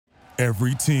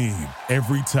Every team,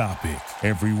 every topic,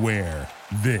 everywhere.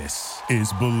 This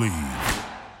is Believe.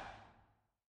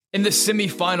 In the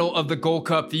semifinal of the Gold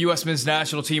Cup, the U.S. men's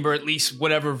national team, or at least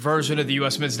whatever version of the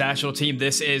U.S. men's national team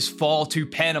this is, fall to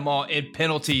Panama in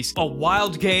penalties. A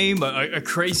wild game, a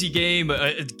crazy game,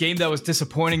 a game that was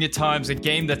disappointing at times, a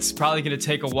game that's probably going to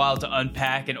take a while to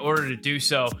unpack. In order to do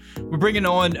so, we're bringing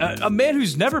on a man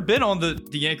who's never been on the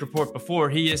Yank Report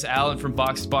before. He is Alan from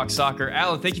Box to Box Soccer.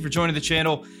 Alan, thank you for joining the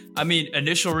channel. I mean,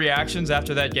 initial reactions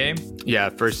after that game? Yeah,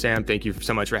 first, Sam, thank you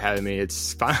so much for having me.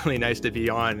 It's finally nice to be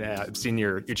on. I've seen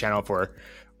your channel for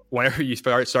whenever you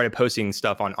started posting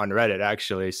stuff on Reddit,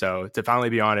 actually. So to finally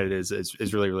be on it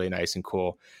is really, really nice and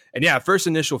cool. And yeah, first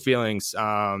initial feelings.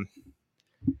 I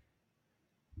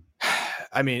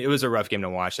mean, it was a rough game to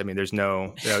watch. I mean, there's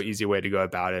no easy way to go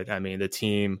about it. I mean, the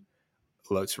team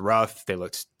looked rough. They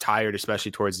looked tired,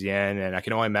 especially towards the end. And I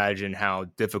can only imagine how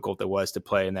difficult it was to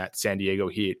play in that San Diego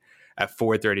heat at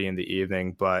 4:30 in the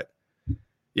evening. But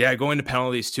yeah, going to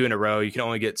penalties 2 in a row, you can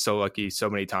only get so lucky so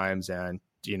many times. And,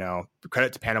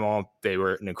 credit to Panama. They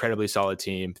were an incredibly solid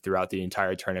team throughout the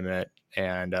entire tournament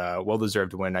and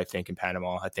well-deserved win, I think, in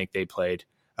Panama. I think they played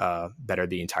better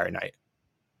the entire night.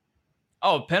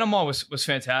 Oh, Panama was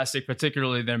fantastic,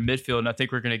 particularly their midfield, and I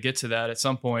think we're going to get to that at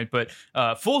some point. But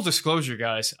full disclosure,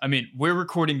 guys, I mean, we're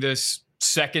recording this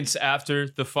seconds after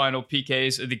the final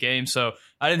PKs of the game, so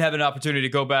I didn't have an opportunity to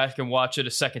go back and watch it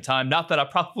a second time. Not that I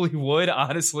probably would,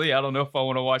 honestly. I don't know if I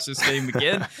want to watch this game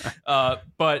again.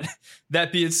 But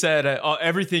that being said,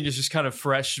 everything is just kind of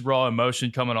fresh, raw emotion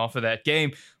coming off of that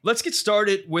game. Let's get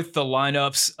started with the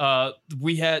lineups.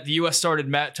 The U.S. started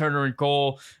Matt Turner in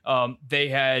goal. They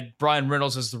had Brian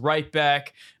Reynolds as the right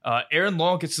back. Aaron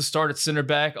Long gets to start at center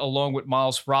back, along with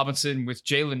Miles Robinson, with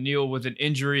Jalen Neal with an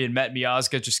injury and Matt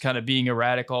Miazga just kind of being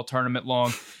erratic all tournament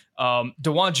long.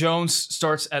 DeJuan Jones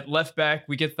starts at left back.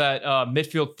 We get that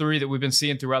midfield three that we've been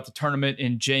seeing throughout the tournament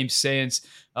in James Sands,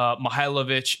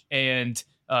 Mihailovic, and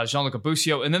Gianluca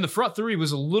Busio. And then the front three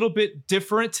was a little bit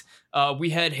different. We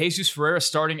had Jesus Ferreira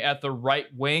starting at the right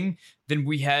wing. Then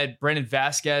we had Brandon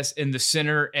Vasquez in the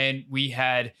center, and we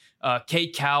had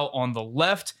Kate Cow on the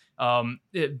left.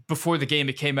 Before the game,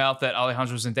 it came out that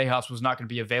Alejandro Zendejas was not going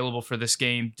to be available for this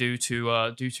game due to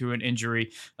an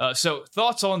injury. So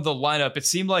thoughts on the lineup? It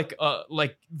seemed like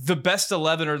the best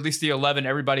 11, or at least the 11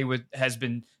 everybody has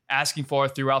been asking for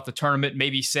throughout the tournament.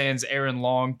 Maybe sans Aaron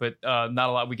Long, but not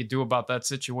a lot we could do about that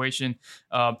situation.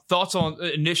 Thoughts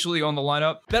initially on the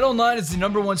lineup? BetOnline is the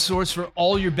 #1 source for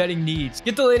all your betting needs.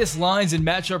 Get the latest lines and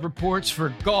matchup reports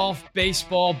for golf,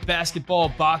 baseball, basketball,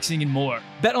 boxing, and more.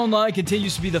 BetOnline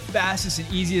continues to be the fastest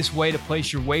and easiest way to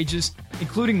place your wagers,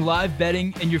 including live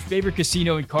betting and your favorite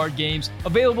casino and card games,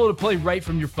 available to play right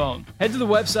from your phone. Head to the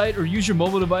website or use your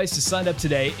mobile device to sign up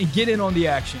today and get in on the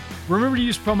action. Remember to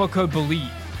use promo code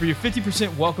BELIEVE for your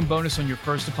 50% welcome bonus on your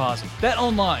first deposit. Bet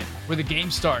online, where the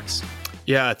game starts.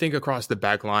 Yeah, I think across the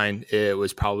back line, it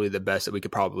was probably the best that we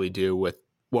could probably do with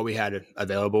what we had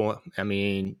available. I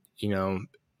mean,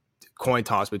 coin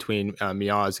toss between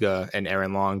Miazga and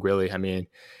Aaron Long, really. I mean,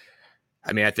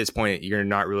 at this point, you're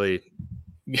not really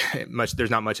much. There's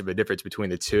not much of a difference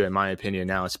between the two, in my opinion,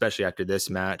 now, especially after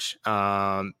this match.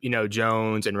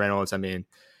 Jones and Reynolds, I mean,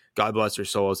 God bless their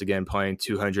souls, again, playing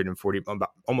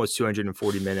almost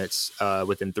 240 minutes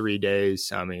within 3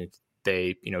 days. I mean,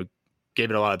 they, gave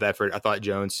it a lot of effort. I thought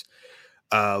Jones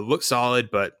looked solid,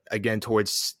 but again,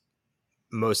 towards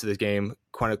most of the game,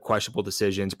 quite questionable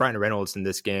decisions. Brian Reynolds in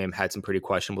this game had some pretty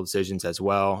questionable decisions as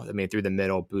well. I mean, through the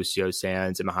middle, Busio,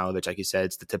 Sands, and Mihailovic, like you said,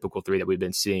 it's the typical three that we've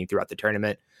been seeing throughout the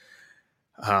tournament.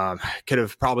 Could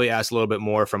have probably asked a little bit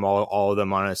more from all of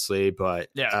them, honestly, but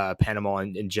yeah. Panama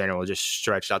in general just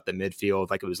stretched out the midfield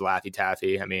like it was Laffy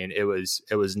Taffy. I mean, it was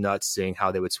nuts seeing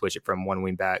how they would switch it from one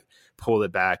wing back, pull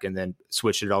it back, and then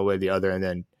switch it all the way to the other, and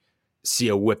then see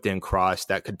a whipped in cross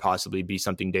that could possibly be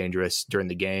something dangerous during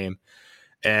the game.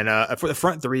 And for the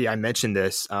front three, I mentioned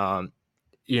this. A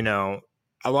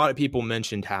lot of people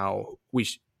mentioned how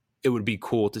it would be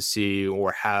cool to see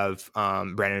or have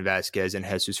Brandon Vasquez and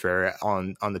Jesus Ferreira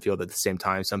on the field at the same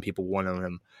time. Some people wanted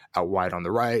him out wide on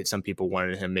the right. Some people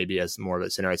wanted him maybe as more of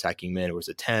a center attacking mid or as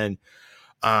a 10.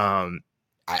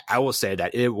 I will say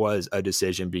that it was a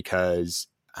decision because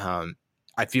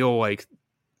I feel like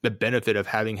the benefit of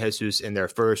having Jesus in there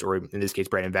first, or in this case,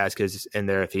 Brandon Vasquez in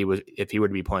there, if he were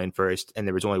to be playing first, and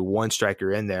there was only one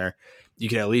striker in there, you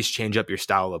can at least change up your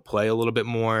style of play a little bit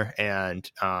more. And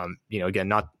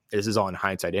again, this is all in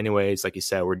hindsight, anyways. Like you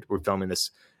said, we're filming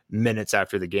this minutes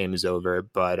after the game is over,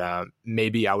 but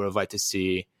maybe I would have liked to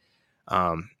see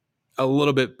a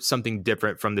little bit something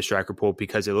different from the striker pool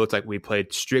because it looked like we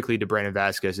played strictly to Brandon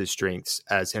Vasquez's strengths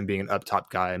as him being an up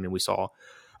top guy. I mean, we saw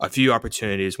a few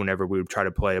opportunities whenever we would try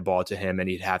to play a ball to him and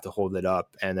he'd have to hold it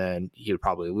up and then he would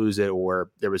probably lose it, or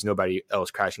there was nobody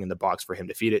else crashing in the box for him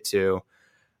to feed it to.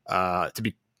 To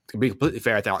be completely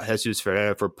fair, I thought Jesus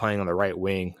Ferreira, for playing on the right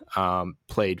wing,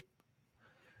 played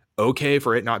okay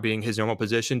for it not being his normal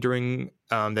position during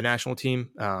the national team.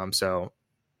 So,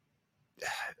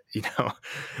 you know,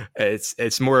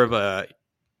 it's more of a,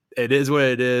 it is what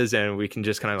it is. And we can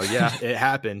just kind of like, yeah, it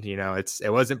happened, you know, it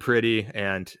wasn't pretty.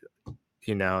 And,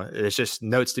 you know, it's just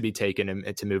notes to be taken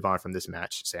and to move on from this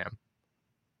match, Sam.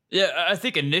 Yeah, I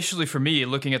think initially for me,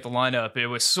 looking at the lineup, it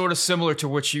was sort of similar to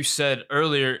what you said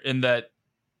earlier in that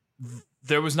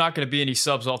there was not going to be any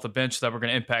subs off the bench that were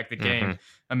going to impact the game. Mm-hmm.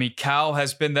 I mean, Cal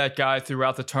has been that guy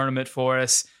throughout the tournament for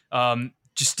us.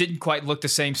 Just didn't quite look the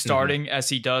same starting as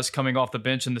he does coming off the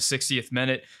bench in the 60th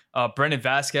minute. Brendan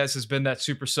Vasquez has been that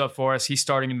super sub for us. He's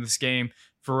starting in this game.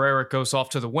 Ferreira goes off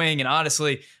to the wing. And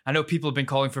honestly, I know people have been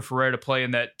calling for Ferreira to play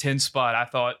in that 10 spot. I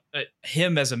thought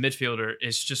him as a midfielder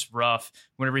is just rough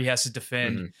whenever he has to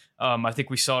defend. I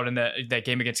think we saw it in that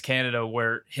game against Canada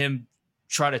where him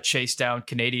try to chase down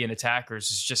Canadian attackers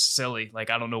is just silly. Like,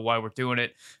 I don't know why we're doing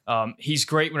it. He's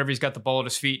great whenever he's got the ball at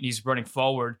his feet and he's running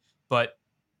forward, but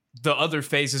the other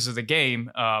phases of the game,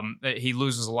 he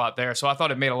loses a lot there. So I thought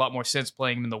it made a lot more sense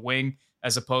playing him in the wing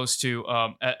as opposed to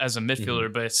as a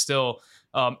midfielder, but it's still,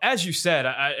 as you said,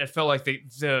 I felt like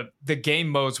the game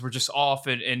modes were just off,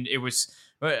 and it was,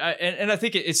 and I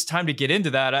think it's time to get into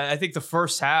that. I think the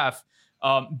first half,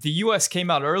 the U.S. came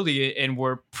out early and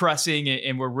were pressing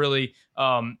and were really,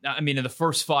 I mean, in the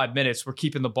first 5 minutes, we're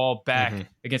keeping the ball back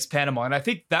against Panama. And I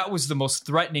think that was the most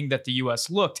threatening that the U.S.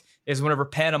 looked, is whenever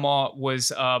Panama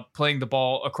was playing the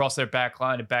ball across their back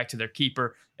line and back to their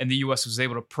keeper, and the U.S. was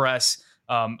able to press.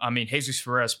 I mean, Jesus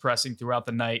Ferreira's pressing throughout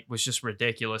the night was just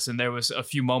ridiculous. And there was a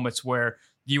few moments where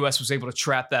the U.S. was able to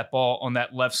trap that ball on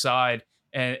that left side,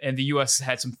 and the U.S.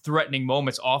 had some threatening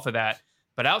moments off of that.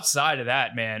 But outside of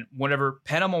that, man, whenever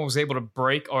Panama was able to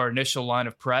break our initial line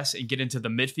of press and get into the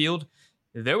midfield,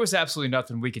 there was absolutely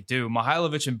nothing we could do.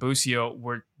 Mihailovic and Busio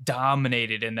were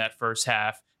dominated in that first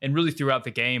half and really throughout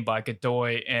the game by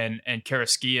Godoy and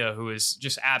Carrasquilla, who is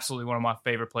just absolutely one of my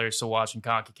favorite players to watch in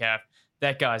CONCACAF.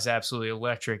 That guy's absolutely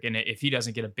electric. And if he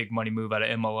doesn't get a big money move out of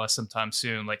MLS sometime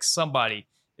soon, like, somebody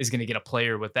is going to get a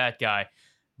player with that guy.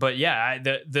 But yeah,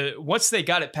 the once they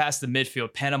got it past the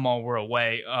midfield, Panama were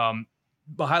away.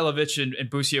 Mihailovic and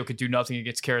Busio could do nothing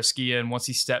against Carrasquilla, and once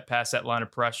he stepped past that line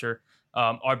of pressure,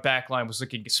 our back line was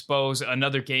looking exposed.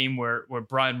 Another game where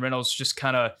Brian Reynolds just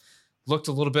kind of looked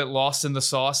a little bit lost in the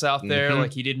sauce out there,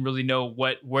 like he didn't really know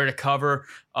where to cover.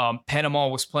 Panama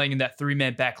was playing in that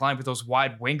 3-man back line with those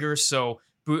wide wingers, so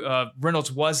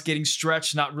Reynolds was getting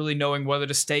stretched, not really knowing whether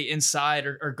to stay inside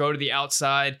or go to the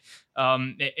outside.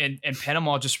 And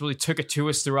Panama just really took it to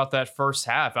us throughout that first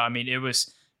half. I mean, it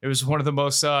was one of the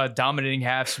most dominating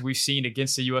halves we've seen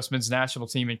against the U.S. men's national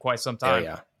team in quite some time.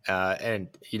 Yeah. And,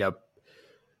 you know,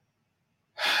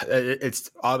 it's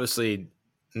obviously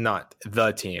not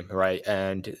the team, right?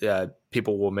 And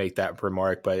people will make that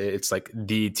remark, but it's like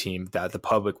the team that the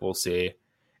public will see.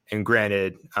 And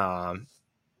granted,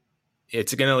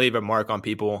 it's going to leave a mark on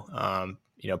people.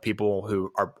 You know, people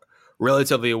who are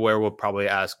relatively aware will probably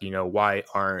ask, you know, why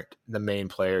aren't the main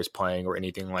players playing or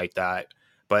anything like that?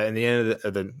 But in the end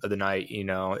of the night, you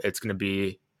know, it's going to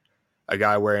be a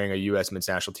guy wearing a U.S. men's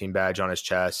national team badge on his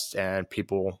chest, and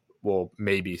people will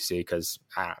maybe see, because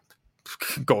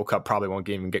Gold Cup probably won't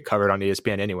even get covered on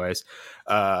ESPN anyways,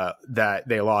 that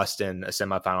they lost in a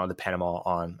semifinal to Panama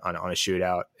on a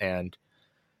shootout. And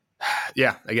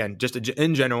yeah, again, just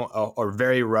in general, a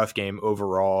very rough game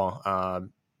overall.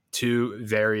 Two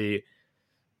very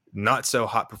not so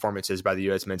hot performances by the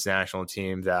U.S. men's national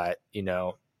team that, you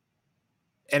know,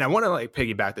 and I want to like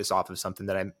piggyback this off of something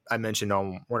that I mentioned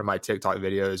on one of my TikTok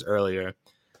videos earlier.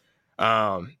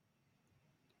 The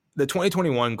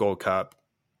 2021 Gold Cup,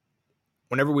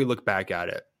 whenever we look back at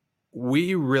it,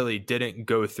 we really didn't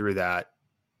go through that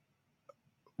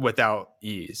without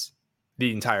ease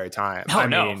the entire time. I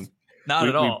mean, not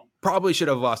at all. We probably should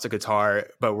have lost to Qatar,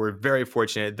 but we're very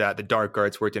fortunate that the dark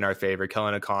arts worked in our favor.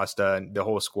 Kellen Acosta and the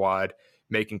whole squad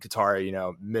making Qatar, you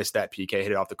know, miss that PK,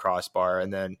 hit it off the crossbar,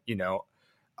 and then, you know,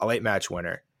 a late match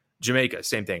winner. Jamaica,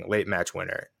 same thing, late match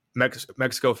winner.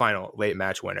 Mexico final, late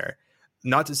match winner.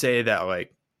 Not to say that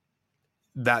like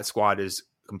that squad is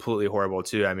completely horrible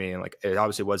too. I mean, like, it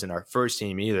obviously wasn't our first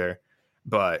team either,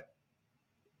 but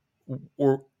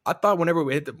I thought whenever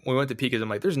we went to PKs, I'm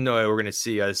like, there's no way we're going to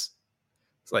see us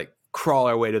like crawl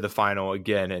our way to the final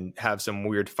again and have some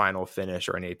weird final finish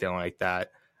or anything like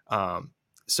that.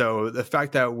 So the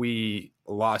fact that we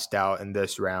lost out in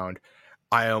this round,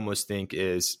 I almost think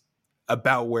is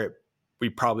about where we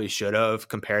probably should have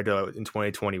compared to in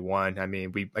 2021. I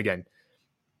mean, we, again,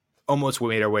 almost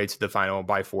made our way to the final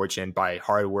by fortune, by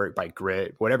hard work, by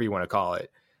grit, whatever you want to call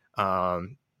it.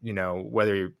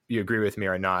 Whether you agree with me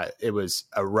or not, it was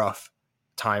a rough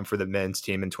time for the men's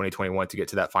team in 2021 to get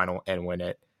to that final and win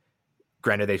it.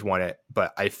 Granted, they won it,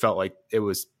 but I felt like it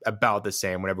was about the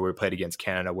same whenever we played against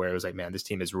Canada, where it was like, man, this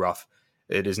team is rough.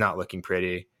 It is not looking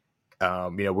pretty.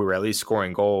 We were at least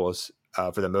scoring goals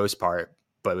for the most part,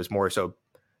 but it was more so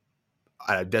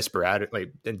desperate,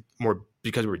 and more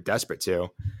because we were desperate too.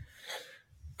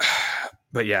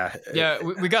 But yeah,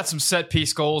 we got some set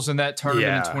piece goals in that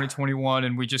tournament in 2021,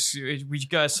 and we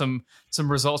got some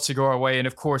results to go our way, and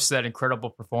of course that incredible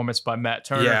performance by Matt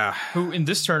Turner, who in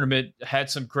this tournament had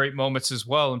some great moments as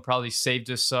well, and probably saved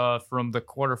us from the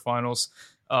quarterfinals.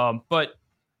 But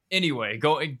anyway,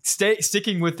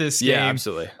 sticking with this game,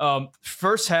 absolutely.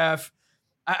 First half,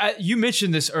 you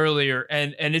mentioned this earlier,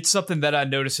 and it's something that I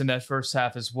noticed in that first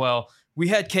half as well. We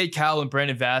had Cade Cowell and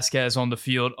Brandon Vasquez on the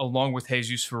field along with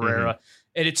Jesus Ferreira. Mm-hmm.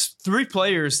 And it's three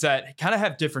players that kind of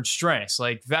have different strengths.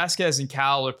 Like Vasquez and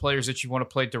Cowell are players that you want to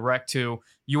play direct to.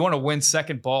 You want to win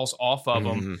second balls off of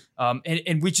them.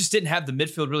 And we just didn't have the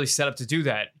midfield really set up to do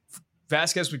that.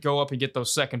 Vasquez would go up and get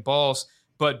those second balls,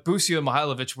 but Busio and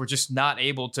Mihailovic were just not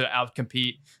able to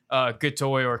outcompete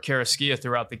Gotoy or Karaskia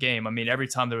throughout the game. I mean, every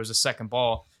time there was a second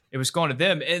ball, it was going to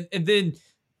them. And then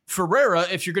Ferreira,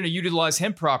 if you're going to utilize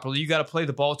him properly, you got to play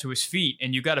the ball to his feet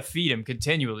and you got to feed him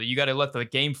continually. You got to let the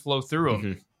game flow through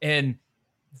him. And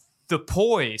the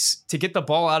poise to get the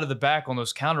ball out of the back on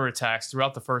those counterattacks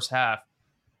throughout the first half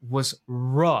was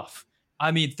rough.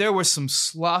 I mean, there were some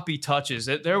sloppy touches.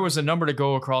 There was a number to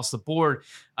go across the board.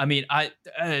 I mean,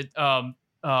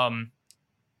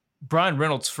 Brian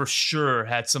Reynolds for sure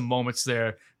had some moments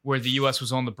there where the U.S.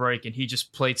 was on the break and he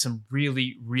just played some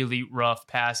really, really rough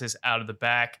passes out of the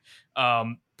back.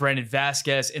 Brandon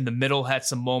Vasquez in the middle had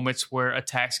some moments where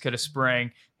attacks could have sprang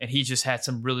and he just had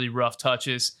some really rough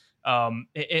touches. And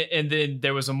then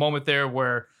there was a moment there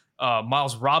where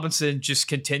Miles Robinson just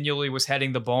continually was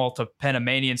heading the ball to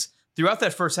Panamanians throughout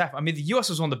that first half. I mean, the U.S.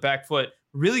 was on the back foot,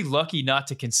 really lucky not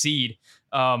to concede.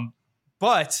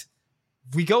 But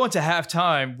we go into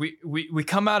halftime. We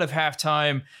come out of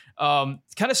halftime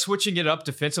kind of switching it up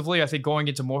defensively. I think going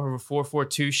into more of a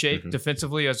 4-4-2 shape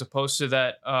defensively as opposed to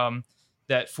that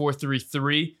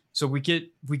 4-3-3. So we get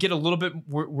a little bit.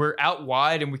 We're out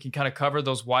wide and we can kind of cover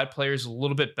those wide players a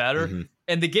little bit better.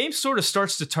 And the game sort of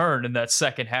starts to turn in that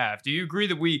second half. Do you agree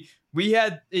that we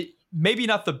had it, maybe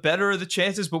not the better of the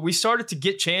chances, but we started to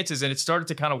get chances and it started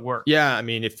to kind of work? Yeah, I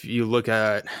mean, if you look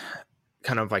at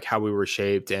kind of like how we were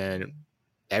shaped and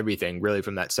everything really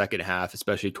from that second half,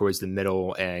 especially towards the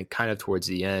middle and kind of towards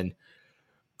the end,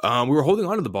 we were holding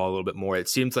on to the ball a little bit more. It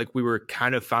seems like we were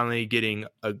kind of finally getting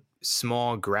a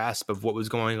small grasp of what was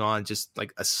going on, just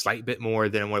like a slight bit more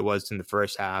than what it was in the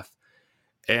first half.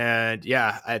 And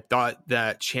yeah, I thought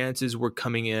that chances were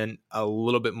coming in a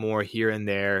little bit more here and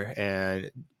there.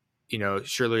 And,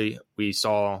 surely we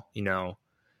saw,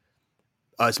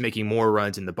 us making more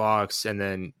runs in the box, and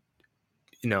then,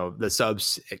 the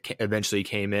subs eventually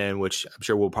came in, which I'm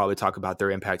sure we'll probably talk about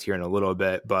their impact here in a little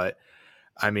bit. But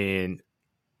I mean,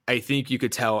 I think you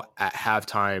could tell at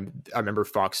halftime. I remember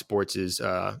Fox Sports's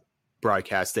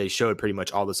broadcast; they showed pretty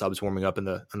much all the subs warming up on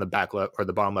the back left or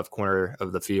the bottom left corner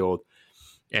of the field,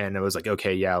 and it was like,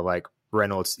 okay, yeah, like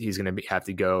Reynolds, he's going to have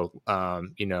to go.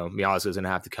 Miazga's going to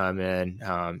have to come in,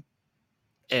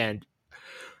 and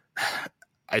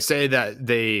I say that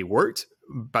they worked,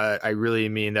 but I really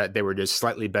mean that they were just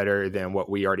slightly better than what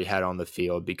we already had on the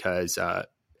field, because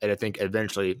and I think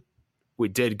eventually we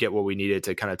did get what we needed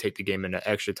to kind of take the game into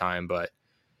extra time. But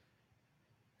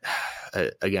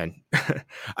again,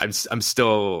 I'm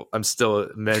still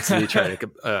mentally trying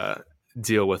to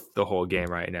deal with the whole game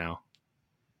right now.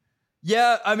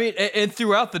 Yeah, I mean, and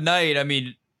throughout the night, I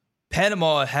mean,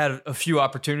 Panama had a few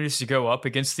opportunities to go up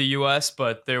against the U.S.,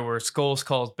 but there were goals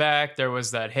called back. There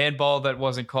was that handball that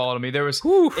wasn't called. I mean, there was.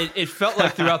 It felt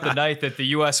like throughout the night that the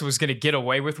U.S. was going to get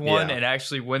away with one and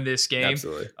actually win this game.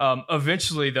 Absolutely.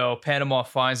 Eventually, though, Panama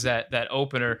finds that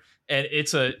opener, and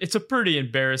it's a pretty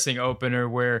embarrassing opener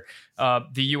where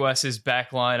the U.S.'s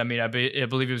back line. I mean, I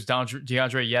believe it was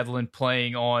DeAndre Yedlin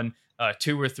playing on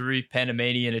 2 or 3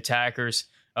 Panamanian attackers.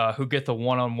 Who get the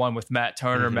one-on-one with Matt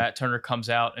Turner. Matt Turner comes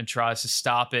out and tries to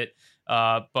stop it,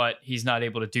 but he's not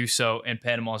able to do so, and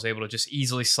Panama is able to just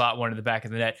easily slot one in the back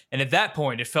of the net. And at that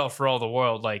point, it felt for all the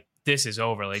world like this is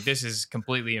over. Like, this is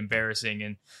completely embarrassing,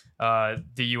 and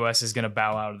the U.S. is going to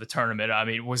bow out of the tournament. I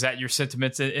mean, was that your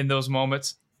sentiments in those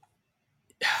moments?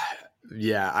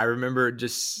 Yeah, I remember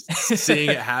just seeing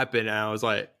it happen, and I was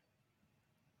like,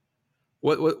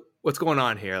 what's going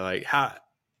on here? Like, how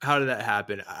did that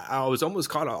happen? I was almost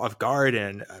caught off guard,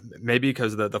 and maybe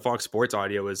because the Fox Sports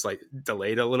audio was like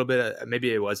delayed a little bit.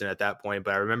 Maybe it wasn't at that point,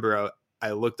 but I remember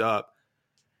I looked up,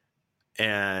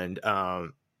 and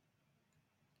because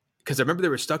I remember they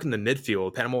were stuck in the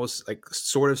midfield. Panama was like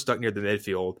sort of stuck near the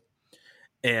midfield,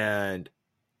 and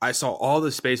I saw all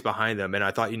the space behind them, and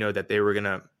I thought, that they were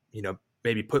gonna,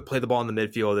 maybe play the ball in the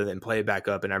midfield and then play it back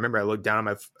up. And I remember I looked down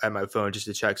at my phone just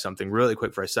to check something really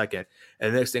quick for a second,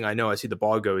 and the next thing I know, I see the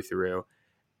ball go through,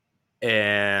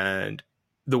 and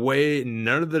the way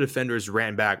none of the defenders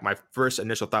ran back, my first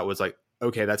initial thought was like,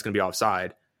 okay, that's gonna be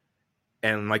offside.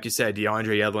 And like you said,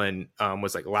 DeAndre Yedlin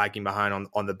was like lagging behind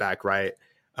on the back right.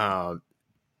 To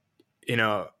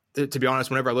be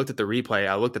honest, whenever I looked at the replay,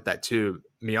 I looked at that too.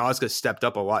 Miazga stepped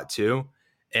up a lot too.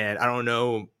 And I don't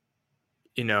know,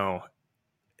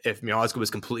 if Miazga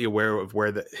was completely aware of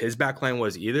where his back line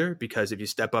was either, because if you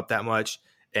step up that much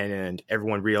and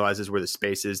everyone realizes where the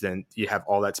space is, then you have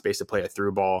all that space to play a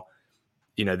through ball.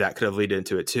 That could have led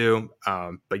into it too.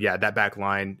 But yeah, the back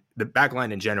line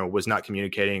in general was not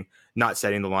communicating, not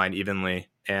setting the line evenly.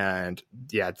 And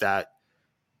yeah, that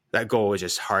goal was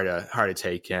just hard to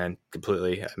take in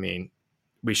completely. I mean,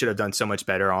 we should have done so much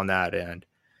better on that. And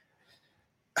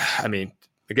I mean,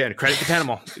 again, credit to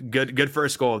Panama. Good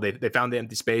first goal. They found the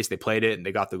empty space, they played it, and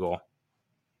they got the goal.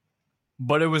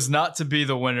 But it was not to be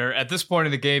the winner. At this point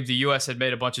in the game, the U.S. had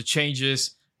made a bunch of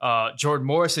changes. Jordan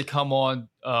Morris had come on.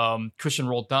 Christian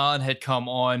Roldan had come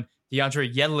on.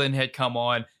 DeAndre Yedlin had come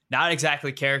on. Not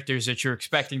exactly characters that you're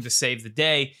expecting to save the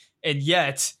day. And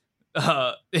yet,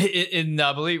 I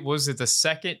believe, was it the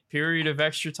second period of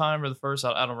extra time or the first?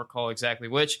 I don't recall exactly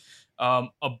which.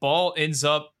 A ball ends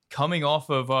up coming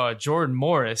off of Jordan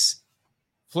Morris,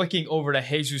 flicking over to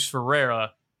Jesus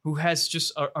Ferreira, who has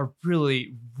just a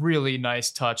really, really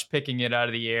nice touch, picking it out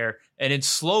of the air. And in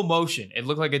slow motion, it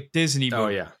looked like a Disney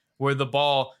movie where the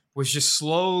ball was just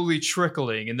slowly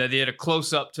trickling. And then they had a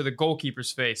close-up to the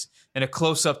goalkeeper's face and a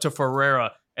close-up to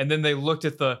Ferreira. And then they looked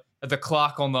at the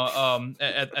clock on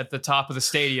the at the top of the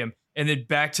stadium, and then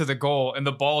back to the goal. And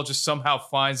the ball just somehow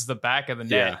finds the back of the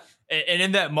net. Yeah. And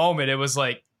in that moment, it was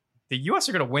like, the U.S.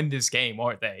 are going to win this game,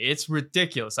 aren't they? It's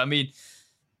ridiculous. I mean,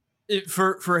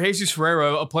 for Jesus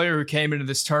Ferreira, a player who came into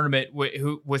this tournament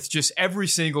with just every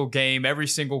single game, every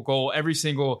single goal, every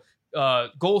single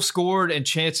goal scored and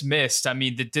chance missed. I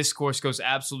mean, the discourse goes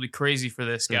absolutely crazy for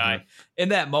this guy. Mm-hmm. In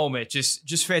that moment,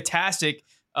 just fantastic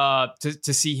to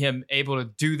see him able to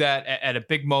do that at a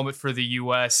big moment for the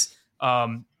U.S.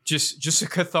 Just a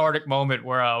cathartic moment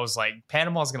where I was like,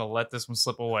 Panama's going to let this one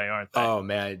slip away, aren't they? Oh,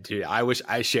 man, dude. I wish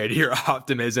I shared your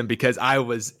optimism, because I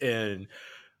was in.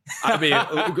 I mean,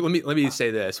 let me say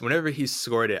this. Whenever he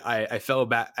scored it, I fell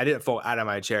back. I didn't fall out of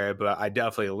my chair, but I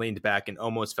definitely leaned back and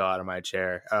almost fell out of my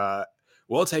chair.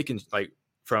 Well taken, like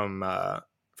from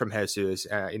Jesus,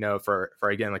 for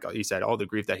again, like you said, all the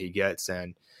grief that he gets,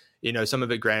 and some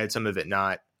of it granted, some of it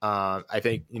not. I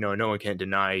think, no one can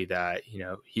deny that,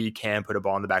 he can put a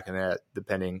ball in the back of the net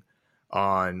depending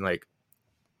on like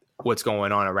what's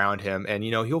going on around him. And,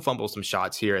 he'll fumble some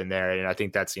shots here and there. And I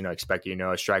think that's, expected.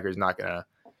 A striker's not going to,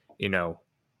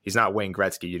 he's not Wayne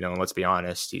Gretzky, let's be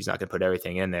honest. He's not going to put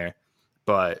everything in there.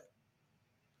 But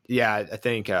yeah, I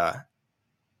think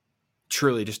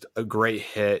truly just a great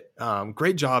hit.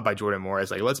 Great job by Jordan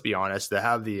Morris. Like, let's be honest, to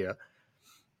have the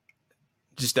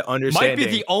just the understanding. Might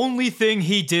be the only thing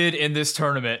he did in this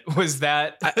tournament was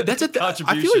that. That's contribution.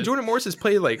 I feel like Jordan Morris has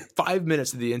played like 5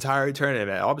 minutes of the entire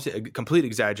tournament. Obviously, a complete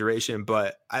exaggeration,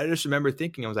 but I just remember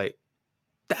thinking, I was like,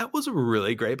 that was a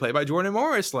really great play by Jordan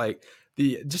Morris. Like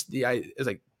it's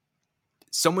like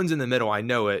someone's in the middle. I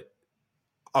know it.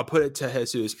 I'll put it to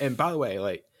Jesus. And by the way,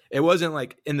 like, it wasn't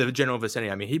like in the general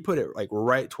vicinity. I mean, he put it like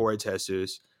right towards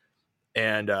Jesus.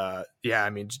 And I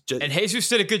mean, and Jesus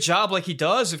did a good job, like he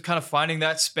does, of kind of finding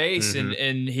that space. Mm-hmm.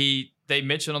 And they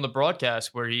mentioned on the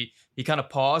broadcast where he kind of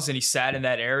paused and he sat in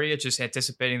that area, just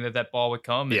anticipating that ball would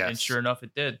come. Yes. And sure enough,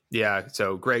 it did. Yeah.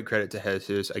 So great credit to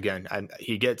Jesus again. And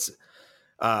he gets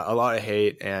a lot of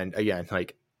hate. And again,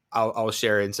 like I'll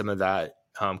share in some of that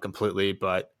completely.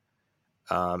 But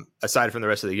aside from the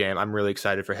rest of the game, I'm really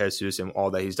excited for Jesus and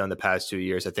all that he's done the past 2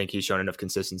 years. I think he's shown enough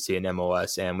consistency in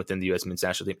MLS and within the U.S. men's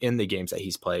national team in the games that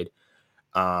he's played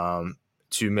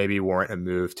to maybe warrant a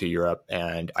move to Europe.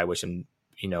 And I wish him,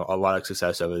 a lot of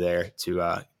success over there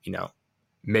to,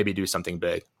 maybe do something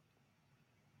big.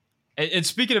 And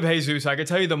speaking of Jesus, I can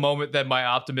tell you the moment that my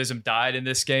optimism died in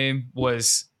this game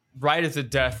was right at the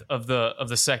death of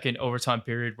the second overtime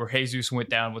period, where Jesus went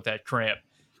down with that cramp,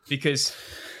 because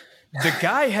the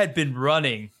guy had been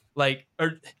running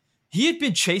he had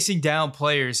been chasing down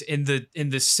players in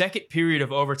the second period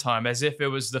of overtime as if it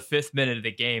was the 5th minute of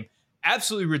the game.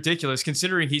 Absolutely ridiculous,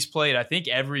 considering he's played, I think,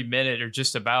 every minute or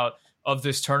just about of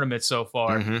this tournament so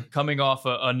far, coming off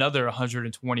another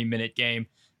 120-minute game.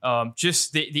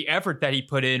 Just the effort that he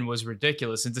put in was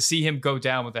ridiculous. And to see him go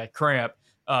down with that cramp,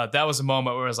 that was a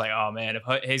moment where I was like, oh, man,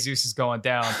 if Jesus is going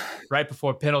down right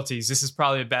before penalties, this is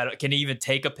probably a bad. Can he even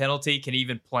take a penalty? Can he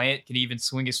even plant? Can he even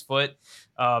swing his foot?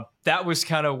 That was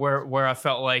kind of where I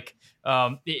felt like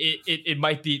it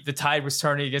might be the tide was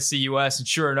turning against the U.S. And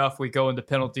sure enough, we go into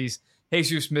penalties.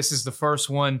 Jesus misses the first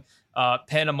one.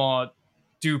 Panama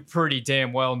do pretty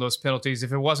damn well in those penalties.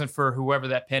 If it wasn't for whoever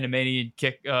that Panamanian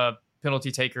kick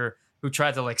penalty taker who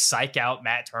tried to psych out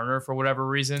Matt Turner for whatever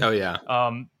reason. Oh yeah.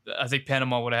 I think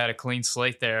Panama would have had a clean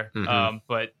slate there.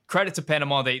 But credit to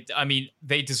Panama.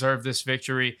 They deserve this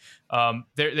victory.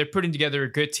 They're putting together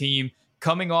a good team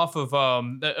coming off of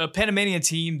a Panamanian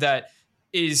team that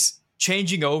is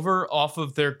changing over off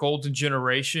of their golden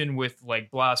generation with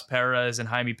Blas Perez and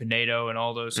Jaime Pinedo and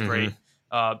all those great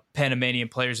Panamanian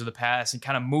players of the past, and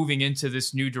kind of moving into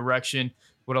this new direction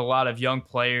with a lot of young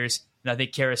players. And I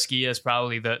think Carrasquilla is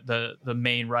probably the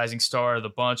main rising star of the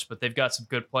bunch, but they've got some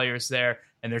good players there,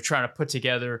 and they're trying to put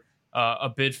together a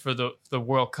bid for the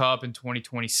World Cup in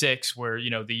 2026, where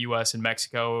the U.S. and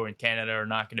Mexico and Canada are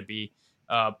not going to be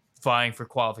vying for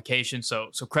qualification. So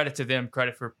credit to them,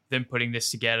 credit for them putting this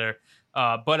together.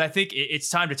 But I think it's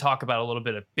time to talk about a little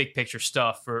bit of big picture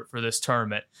stuff for this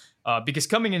tournament, because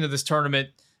coming into this tournament,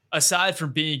 aside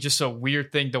from being just a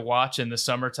weird thing to watch in the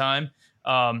summertime,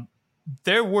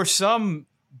 there were some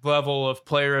level of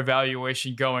player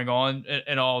evaluation going on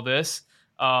in all this.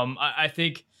 I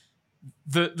think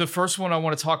the first one I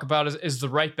want to talk about is the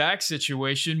right back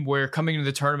situation, where coming into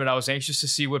the tournament, I was anxious to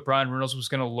see what Brian Reynolds was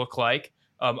going to look like.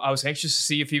 I was anxious to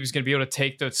see if he was going to be able to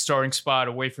take the starting spot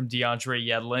away from DeAndre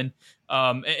Yedlin.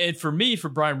 And for me, for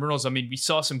Brian Reynolds, we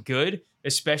saw some good,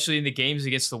 especially in the games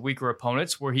against the weaker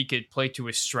opponents, where he could play to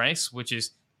his strengths, which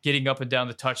is getting up and down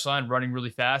the touchline, running really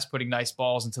fast, putting nice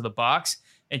balls into the box,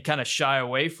 and kind of shy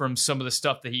away from some of the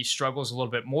stuff that he struggles a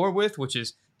little bit more with, which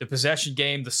is the possession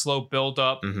game, the slow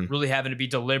build-up, really having to be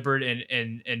deliberate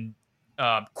and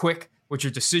quick with your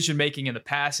decision-making and the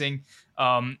passing,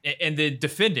 and the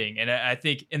defending. And I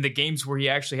think in the games where he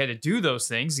actually had to do those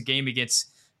things, the game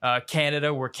against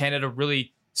Canada, where Canada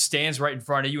really stands right in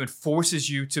front of you and forces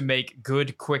you to make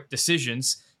good, quick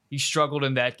decisions, he struggled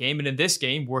in that game. And in this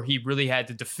game, where he really had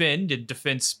to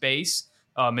defend space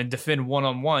and defend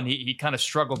one-on-one, he kind of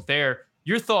struggled there.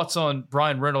 Your thoughts on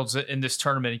Brian Reynolds in this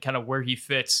tournament and kind of where he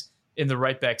fits in the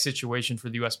right back situation for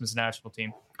the U.S. men's national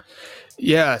team?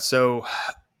 Yeah, so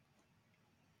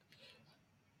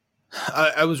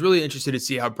I was really interested to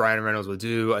see how Brian Reynolds would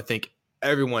do. I think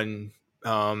everyone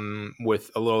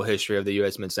with a little history of the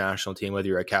U.S. men's national team, whether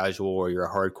you're a casual or you're a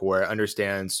hardcore,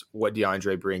 understands what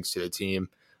DeAndre brings to the team.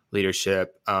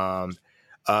 Leadership,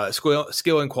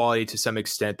 skill and quality to some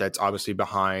extent that's obviously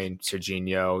behind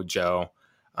Serginho, Joe.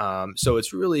 So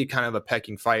it's really kind of a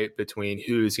pecking fight between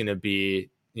who's going to be,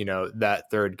 that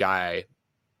third guy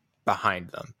behind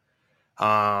them.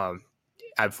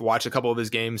 I've watched a couple of his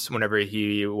games whenever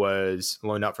he was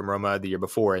loaned out from Roma the year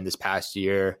before and this past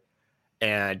year.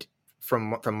 And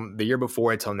from the year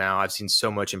before until now, I've seen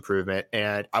so much improvement,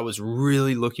 and I was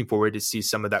really looking forward to see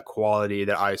some of that quality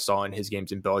that I saw in his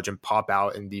games in Belgium pop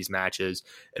out in these matches.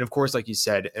 And of course, like you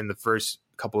said, in the first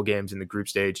couple of games in the group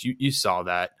stage, you saw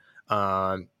that.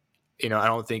 I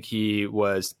don't think he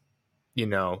was,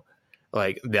 the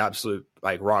absolute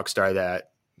rock star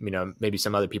that, maybe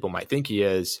some other people might think he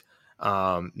is.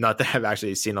 Not that I've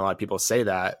actually seen a lot of people say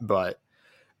that, but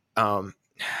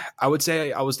I would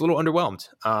say I was a little underwhelmed,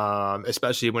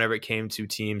 especially whenever it came to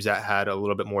teams that had a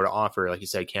little bit more to offer, like you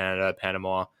said, Canada,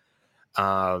 Panama.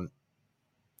 I'm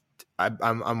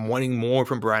wanting more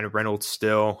from Brian Reynolds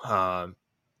still. I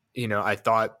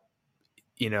thought,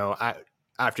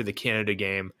 after the Canada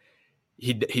game,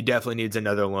 he definitely needs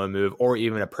another loan move or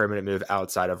even a permanent move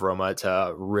outside of Roma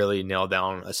to really nail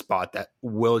down a spot that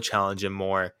will challenge him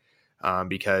more,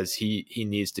 because he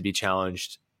needs to be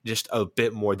challenged just a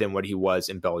bit more than what he was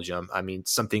in Belgium.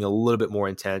 Something a little bit more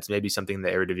intense, maybe something in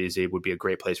the Eredivisie would be a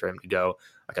great place for him to go,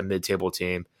 like a mid-table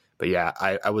team. But yeah,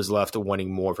 I was left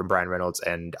wanting more from Brian Reynolds,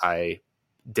 and I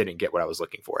didn't get what I was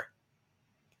looking for.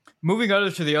 Moving over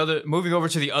to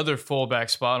the other fullback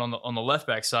spot on the left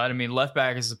back side. I mean, left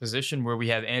back is the position where we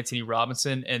have Anthony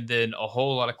Robinson, and then a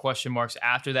whole lot of question marks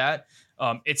after that.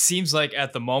 It seems like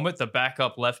at the moment the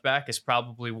backup left back is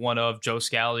probably one of Joe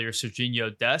Scally or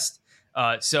Serginho Dest.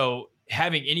 So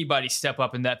having anybody step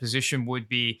up in that position would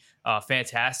be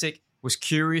fantastic. Was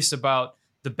curious about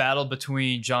the battle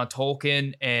between John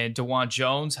Tolkien and DeJuan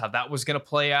Jones, how that was going to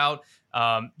play out.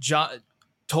 John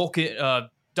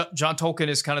Tolkien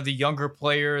is kind of the younger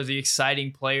player, the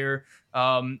exciting player.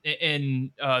 And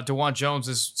DeJuan Jones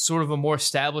is sort of a more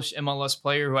established MLS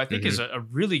player who I think is a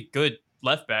really good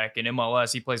left back in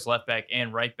MLS. He plays left back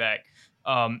and right back.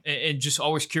 And just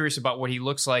always curious about what he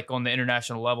looks like on the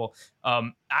international level.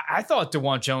 I thought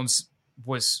DeJuan Jones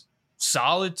was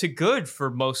solid to good for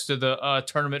most of the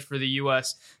tournament for the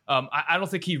U.S. I don't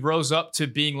think he rose up to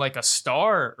being like a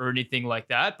star or anything like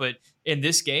that, but in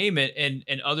this game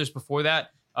and others before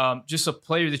that, just a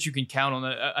player that you can count on.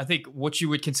 I think what you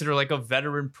would consider like a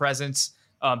veteran presence,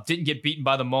 didn't get beaten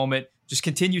by the moment, just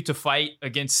continued to fight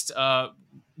against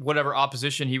whatever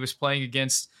opposition he was playing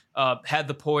against, had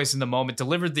the poise in the moment,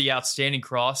 delivered the outstanding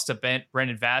cross to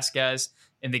Brandon Vasquez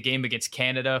in the game against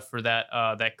Canada for that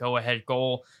go-ahead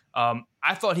goal.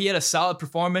 I thought he had a solid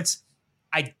performance.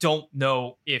 I don't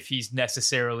know if he's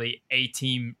necessarily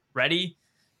A-team ready.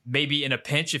 Maybe in a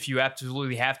pinch if you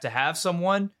absolutely have to have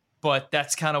someone, but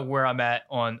that's kind of where I'm at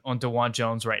on DeJuan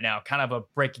Jones right now. Kind of a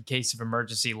breaking case of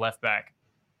emergency left back.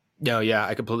 No, yeah,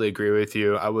 I completely agree with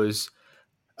you. I was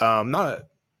not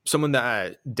someone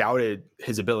that doubted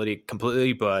his ability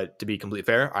completely, but to be completely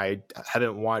fair, I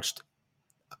haven't watched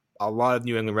a lot of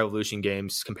New England Revolution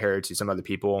games compared to some other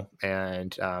people.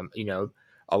 And,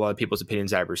 a lot of people's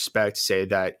opinions I respect say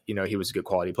that, he was a good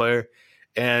quality player.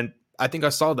 And I think I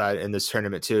saw that in this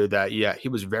tournament too, that, yeah, he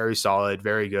was very solid,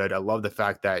 very good. I love the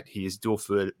fact that he's dual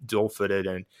footed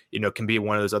and, can be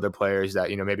one of those other players that,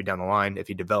 maybe down the line, if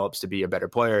he develops to be a better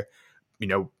player,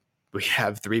 we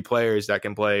have 3 players that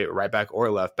can play right back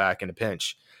or left back in a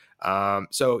pinch.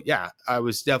 So yeah, I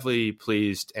was definitely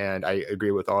pleased, and I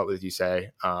agree with all that you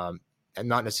say. I'm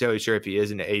not necessarily sure if he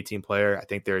is an A-team player. I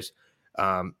think there's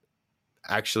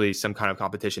actually some kind of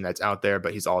competition that's out there,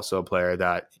 but he's also a player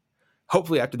that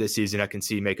hopefully after this season I can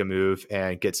see make a move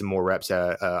and get some more reps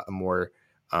at a more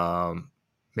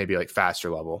maybe like faster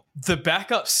level. The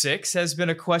backup 6 has been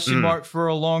a question mark for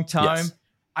a long time. Yes.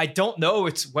 I don't know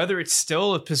whether it's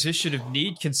still a position of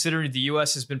need, considering the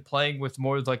U.S. has been playing with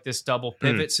more like this double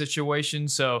pivot situation.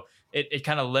 So it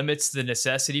kind of limits the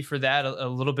necessity for that a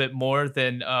little bit more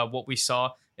than what we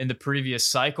saw in the previous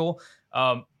cycle.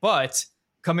 But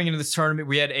coming into this tournament,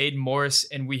 we had Aiden Morris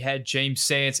and we had James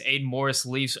Sands. Aiden Morris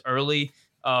leaves early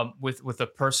with a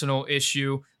personal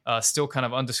issue. Still kind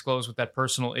of undisclosed what that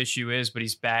personal issue is, but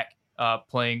he's back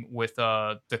playing with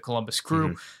the Columbus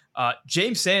Crew.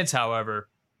 James Sands, however,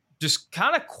 just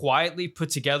kind of quietly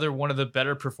put together one of the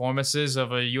better performances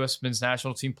of a U.S. men's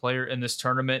national team player in this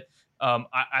tournament.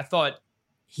 I thought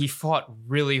he fought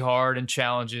really hard in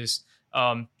challenges,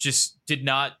 just did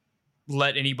not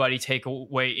let anybody take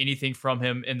away anything from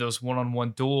him in those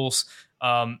one-on-one duels.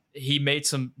 He made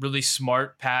some really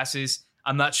smart passes.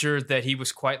 I'm not sure that he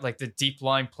was quite like the deep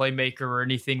line playmaker or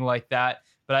anything like that,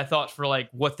 but I thought for like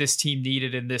what this team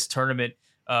needed in this tournament,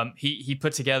 he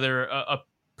put together a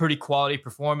pretty quality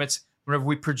performance. Whenever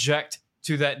we project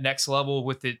to that next level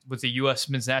with the U.S.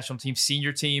 men's national team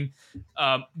senior team,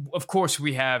 of course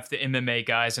we have the MMA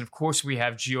guys, and of course we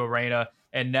have Gio Reyna,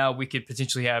 and now we could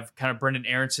potentially have kind of Brendan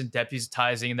Aronson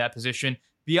deputizing in that position.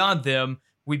 Beyond them,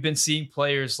 we've been seeing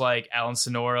players like Alan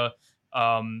Sonora,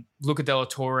 Luca De La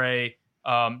Torre,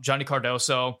 Johnny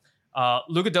Cardoso.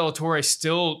 Luca De La Torre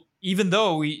still, even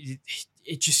though he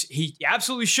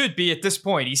absolutely should be at this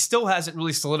point, he still hasn't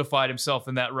really solidified himself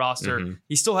in that roster.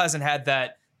 He still hasn't had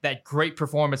that great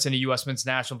performance in a U.S. men's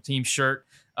national team shirt.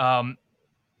 Johnny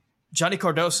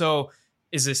Cardoso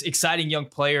is this exciting young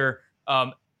player.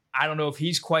 I don't know if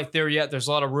he's quite there yet. There's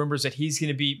a lot of rumors that he's going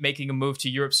to be making a move to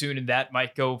Europe soon, and that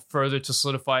might go further to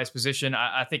solidify his position.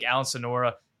 I think Alan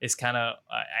Sonora is kind of,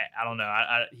 I don't know.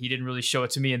 He didn't really show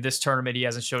it to me in this tournament. He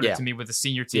hasn't showed it to me with the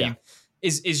senior team. Yeah.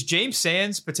 Is James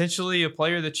Sands potentially a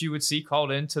player that you would see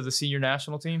called into the senior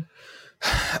national team?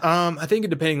 I think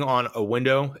depending on a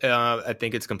window, I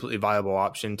think it's a completely viable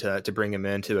option to bring him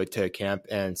into a camp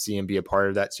and see him be a part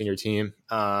of that senior team.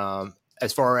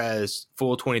 As far as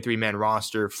full 23-man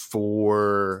roster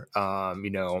for,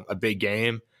 a big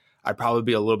game, I'd probably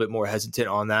be a little bit more hesitant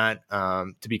on that.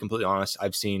 To be completely honest,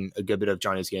 I've seen a good bit of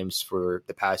Johnny's games for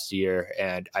the past year,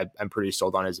 and I'm pretty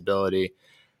sold on his ability.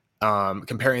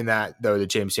 Comparing that, though, to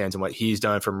James Sands and what he's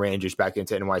done from Rangers back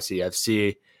into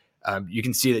NYCFC, You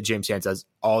can see that James Sands has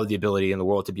all of the ability in the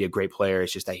world to be a great player.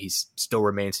 It's just that he still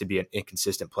remains to be an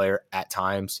inconsistent player at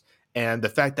times. And the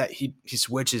fact that he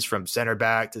switches from center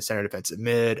back to center defensive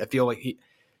mid, I feel like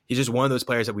he's just one of those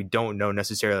players that we don't know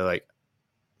necessarily, like,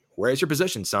 where's your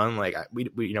position, son? Like,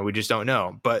 we just don't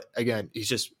know. But again, he's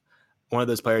just one of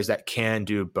those players that can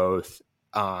do both.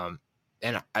 And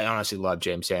I honestly love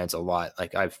James Sands a lot.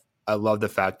 Like, I love the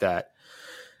fact that,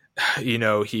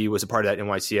 he was a part of that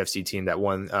NYCFC team that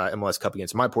won MLS Cup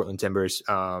against my Portland Timbers,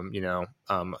 a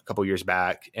couple years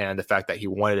back. And the fact that he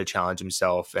wanted to challenge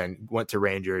himself and went to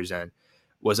Rangers and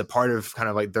was a part of kind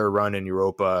of like their run in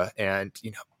Europa, and,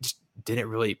 just didn't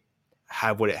really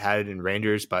have what it had in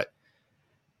Rangers. But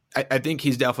I think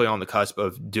he's definitely on the cusp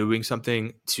of doing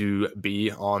something to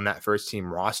be on that first team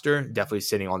roster, definitely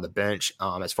sitting on the bench.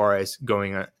 As far as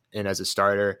going in as a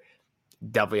starter,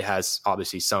 definitely has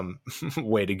obviously some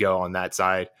way to go on that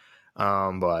side.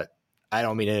 But I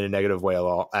don't mean it in a negative way at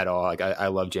all. Like, I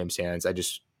love James Sands. I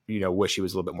just, wish he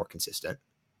was a little bit more consistent.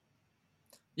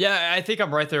 Yeah, I think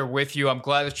I'm right there with you. I'm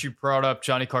glad that you brought up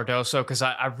Johnny Cardoso, because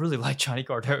I really like Johnny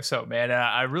Cardoso, man.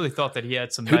 I really thought that he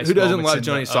had some nice Who doesn't moments love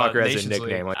Johnny Soccer as a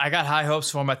nickname? I got high hopes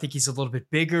for him. I think he's a little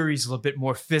bit bigger. He's a little bit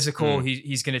more physical.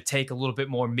 He's going to take a little bit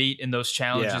more meat in those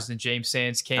challenges than James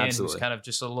Sands can, who's kind of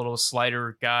just a little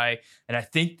slighter guy. And I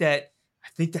think that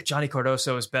Johnny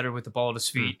Cardoso is better with the ball at his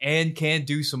feet and can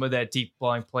do some of that deep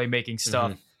lying playmaking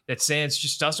stuff that Sands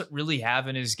just doesn't really have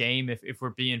in his game. If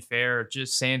we're being fair,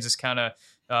 just Sands is kind of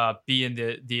being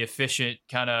the efficient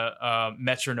kind of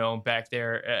metronome back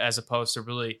there, as opposed to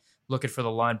really looking for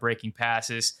the line breaking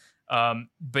passes.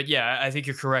 But yeah, I think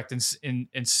you're correct in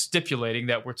stipulating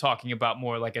that we're talking about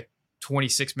more like a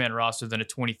 26-man roster than a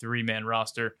 23-man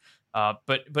roster.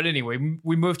 But anyway,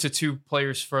 we move to two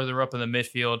players further up in the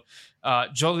midfield,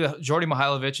 Jordi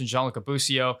Mihailovic and Gianluca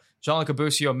Busio. Gianluca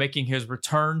Busio making his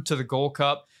return to the Gold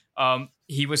Cup.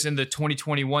 He was in the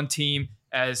 2021 team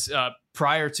as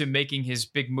prior to making his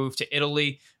big move to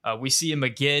Italy. We see him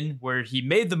again where he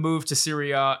made the move to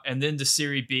Serie A and then to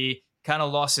Serie B, kind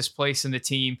of lost his place in the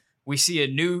team. We see a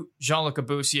new Gianluca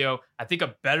Busio, I think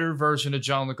a better version of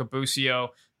Gianluca Busio.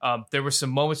 There were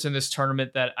some moments in this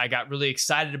tournament that I got really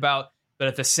excited about, but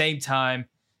at the same time,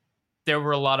 there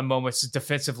were a lot of moments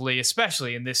defensively,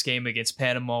 especially in this game against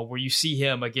Panama, where you see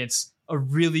him against a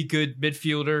really good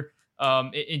midfielder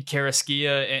in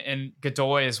Carrasquilla and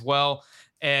Godoy as well.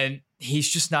 And he's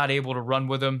just not able to run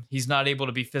with him. He's not able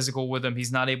to be physical with him.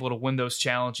 He's not able to win those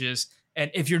challenges.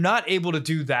 And if you're not able to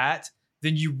do that,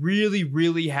 then you really,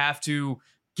 really have to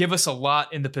give us a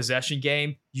lot in the possession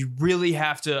game. You really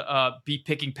have to be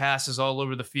picking passes all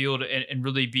over the field and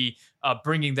really be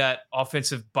bringing that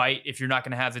offensive bite if you're not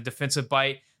going to have the defensive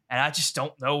bite. And I just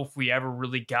don't know if we ever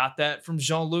really got that from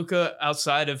Gianluca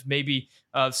outside of maybe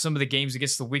some of the games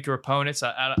against the weaker opponents.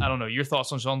 I don't know. Your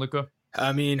thoughts on Gianluca?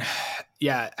 I mean,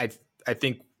 yeah, I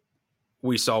think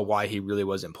we saw why he really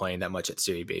wasn't playing that much at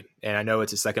Serie B. And I know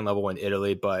it's a second level in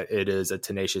Italy, but it is a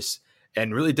tenacious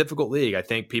and really difficult league. I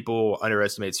think people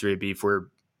underestimate Serie B for,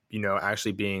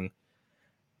 actually being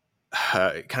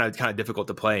kind of difficult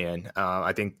to play in.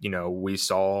 I think, we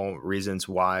saw reasons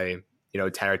why,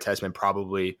 Tanner Tessman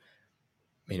probably,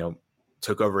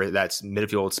 took over that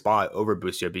midfield spot over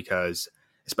Busio, because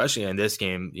especially in this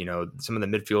game, some of the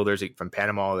midfielders from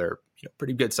Panama, they're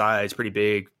pretty good size, pretty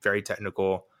big, very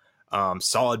technical,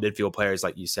 solid midfield players,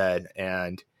 like you said.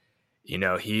 And,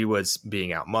 he was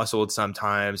being out-muscled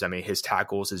sometimes. I mean, his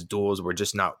tackles, his duels were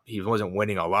just he wasn't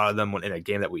winning a lot of them in a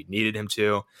game that we needed him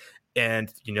to.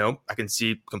 And, I can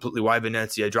see completely why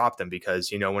Venezia dropped him,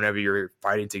 because, whenever you're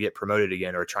fighting to get promoted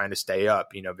again or trying to stay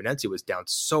up, Venezia was down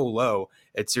so low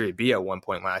at Serie B at one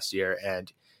point last year.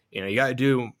 And, you got to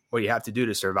do what you have to do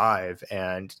to survive.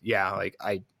 And yeah, like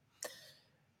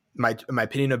my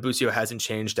opinion of Busio hasn't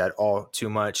changed at all too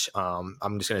much. I'm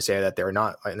just going to say that they're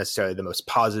not necessarily the most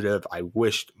positive. I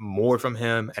wished more from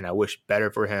him and I wish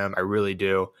better for him. I really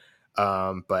do.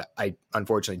 But I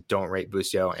unfortunately don't rate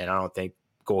Busio, and I don't think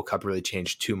Gold Cup really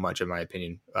changed too much, in my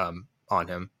opinion, on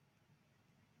him.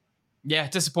 Yeah,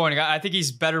 disappointing. I think he's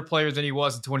a better player than he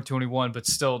was in 2021, but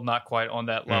still not quite on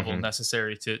that level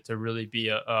necessary to really be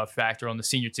a factor on the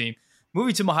senior team.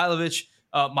 Moving to Mihailovic.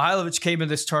 Mihailovic came in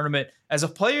this tournament as a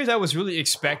player that was really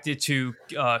expected to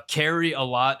carry a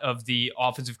lot of the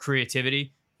offensive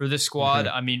creativity for this squad.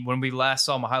 I mean, when we last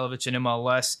saw Mihailovic in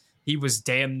MLS, he was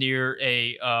damn near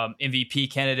a MVP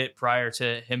candidate prior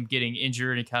to him getting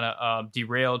injured and kind of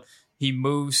derailed. He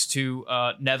moves to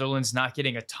Netherlands, not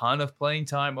getting a ton of playing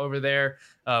time over there.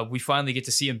 We finally get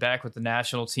to see him back with the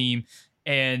national team.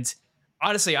 And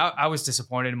honestly, I was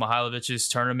disappointed in Mihailovic's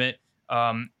tournament.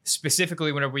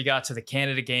 Specifically, whenever we got to the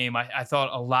Canada game, I thought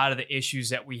a lot of the issues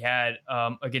that we had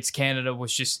against Canada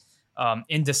was just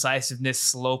indecisiveness,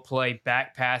 slow play,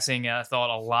 back passing. And I thought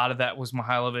a lot of that was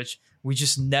Mihailovic. We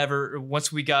just never,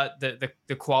 once we got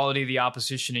the quality of the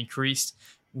opposition increased,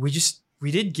 we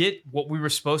didn't get what we were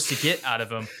supposed to get out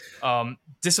of him.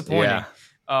 Disappointing.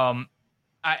 Yeah.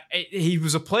 He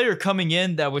was a player coming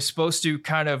in that was supposed to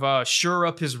kind of shore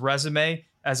up his resume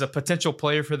as a potential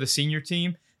player for the senior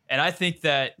team. And I think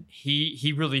that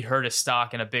he really hurt his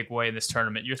stock in a big way in this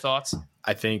tournament. Your thoughts?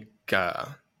 I think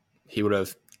he would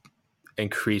have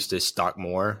increased his stock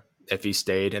more if he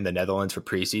stayed in the Netherlands for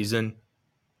preseason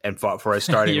and fought for a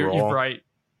starting role. You're right.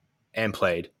 And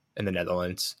played in the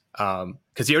Netherlands.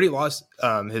 Because he already lost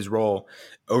his role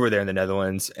over there in the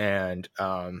Netherlands. And,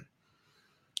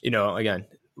 again,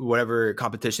 whatever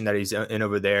competition that he's in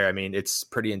over there, I mean, it's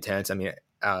pretty intense. I mean,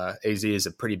 AZ is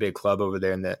a pretty big club over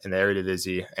there in the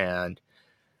Eredivisie, and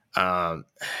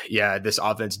this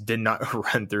offense did not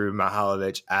run through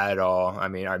Mihailovic at all. I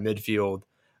mean, our midfield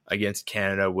against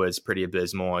Canada was pretty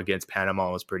abysmal. Against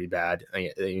Panama was pretty bad.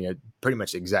 Pretty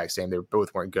much the exact same. They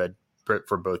both weren't good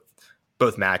for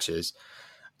both matches.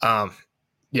 I'm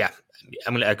going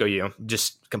to echo you.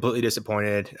 Just completely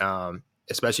disappointed,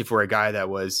 especially for a guy that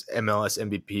was MLS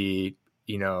MVP.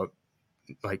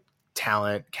 Like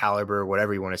talent, caliber,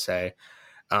 whatever you want to say,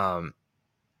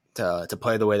 to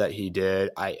play the way that he did.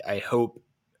 I hope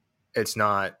it's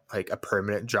not like a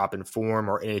permanent drop in form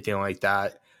or anything like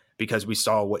that, because we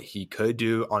saw what he could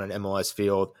do on an MLS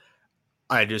field.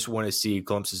 I just want to see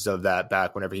glimpses of that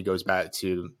back whenever he goes back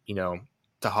to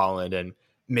to Holland, and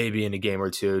maybe in a game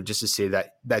or two, just to see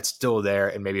that that's still there,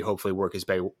 and maybe hopefully work his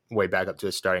way back up to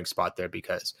a starting spot there,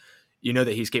 because that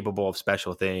he's capable of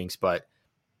special things, but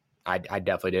I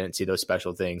definitely didn't see those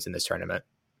special things in this tournament.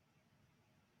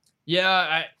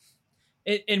 Yeah,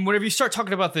 and whenever you start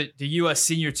talking about the U.S.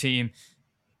 senior team,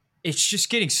 it's just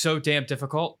getting so damn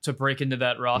difficult to break into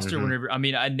that roster.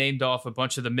 Mm-hmm. I named off a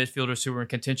bunch of the midfielders who are in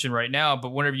contention right now, but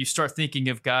whenever you start thinking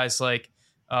of guys like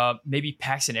maybe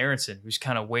Paxton Aronson, who's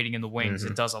kind of waiting in the wings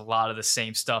and does a lot of the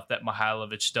same stuff that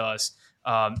Mihailovic does.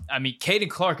 Caden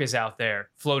Clark is out there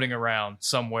floating around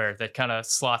somewhere that kind of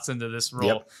slots into this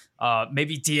role. Yep.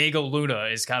 Maybe Diego Luna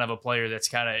is kind of a player that's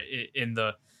kind of in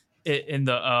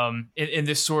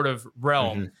this sort of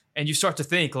realm. Mm-hmm. And you start to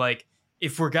think, like,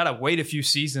 if we're got to wait a few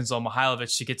seasons on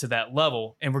Mihailovic to get to that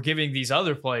level, and we're giving these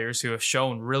other players who have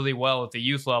shown really well at the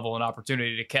youth level an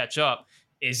opportunity to catch up,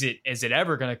 is it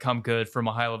ever going to come good for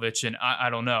Mihailovic? And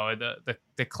I don't know.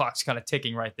 The clock's kind of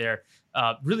ticking right there.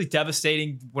 Really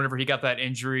devastating whenever he got that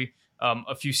injury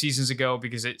a few seasons ago,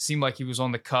 because it seemed like he was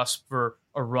on the cusp for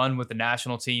a run with the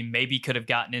national team. Maybe could have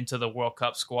gotten into the World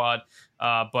Cup squad,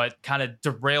 but kind of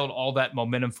derailed all that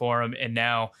momentum for him. And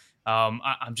now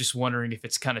I'm just wondering if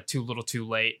it's kind of too little too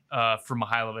late for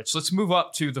Mihailovic. Let's move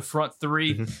up to the front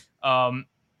three. Mm-hmm.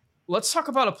 Let's talk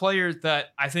about a player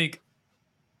that I think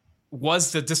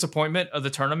was the disappointment of the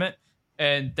tournament,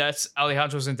 and that's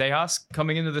Alejandro Zendejas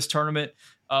coming into this tournament.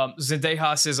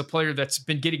 Zendejas is a player that's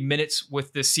been getting minutes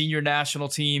with the senior national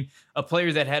team, a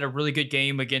player that had a really good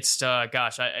game against,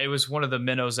 it was one of the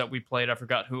minnows that we played. I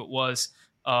forgot who it was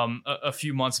a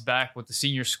few months back with the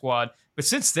senior squad. But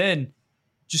since then,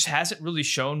 just hasn't really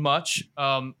shown much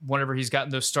whenever he's gotten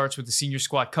those starts with the senior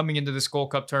squad. Coming into this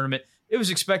Gold Cup tournament, it was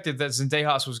expected that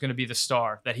Zendejas was going to be the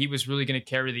star, that he was really going to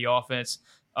carry the offense.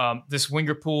 This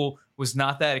winger pool was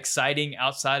not that exciting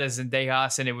outside of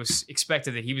Zendejas, and it was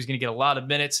expected that he was going to get a lot of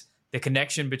minutes. The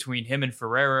connection between him and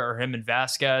Ferreira or him and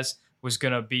Vasquez was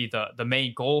going to be the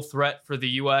main goal threat for the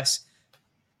U.S.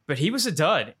 But he was a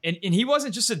dud, and he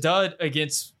wasn't just a dud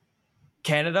against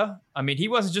Canada. He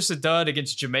wasn't just a dud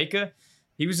against Jamaica.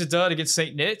 He was a dud against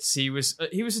St. Kitts. He was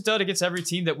a dud against every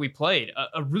team that we played.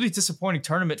 A really disappointing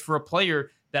tournament for a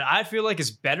player that I feel like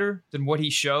is better than what he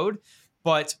showed.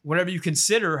 But whenever you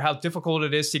consider how difficult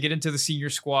it is to get into the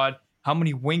senior squad, how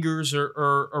many wingers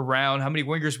are around, how many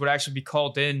wingers would actually be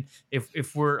called in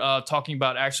if we're talking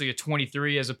about actually a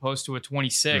 23 as opposed to a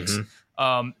 26,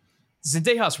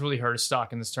 Zendejas really hurt his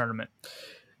stock in this tournament.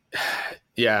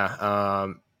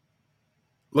 Yeah.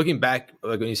 Looking back,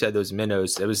 like when you said those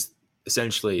minnows, it was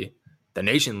essentially the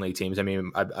Nation League teams.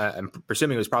 I'm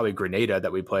presuming it was probably Grenada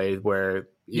that we played, where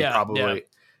Grenada,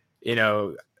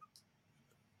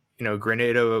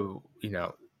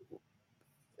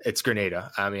 it's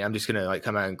Grenada. I'm just going to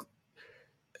come out and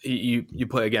you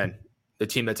play again, the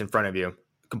team that's in front of you.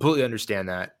 Completely understand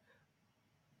that.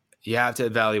 You have to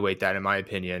evaluate that, in my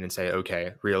opinion, and say,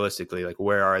 okay, realistically,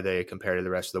 where are they compared to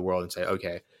the rest of the world, and say,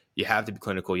 okay, you have to be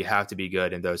clinical. You have to be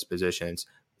good in those positions.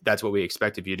 that's what we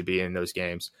expect of you to be in those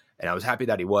games. And I was happy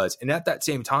that he was. And at that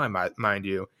same time, mind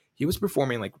you, he was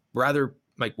performing like rather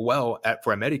like well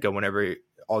for America whenever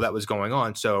all that was going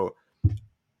on. So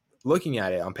looking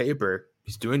at it on paper,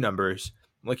 he's doing numbers.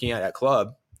 Looking at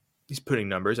club, he's putting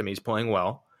numbers. I mean, he's playing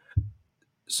well.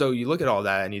 So you look at all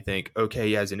that and you think, okay,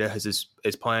 yeah, Zendejas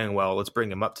is playing well. Let's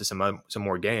bring him up to some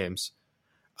more games.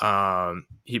 I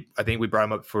think we brought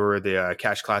him up for the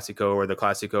Cash Classico or the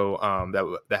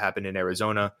Classico that happened in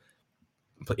Arizona.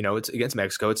 But, it's against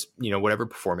Mexico. It's, whatever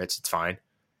performance, it's fine.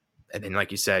 And then,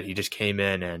 like you said, he just came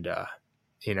in and,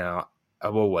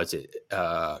 what was it?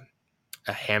 A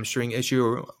hamstring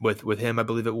issue with him, I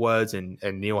believe it was. And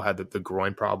Neil had the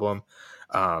groin problem.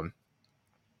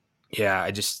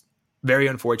 Very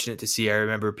unfortunate to see. I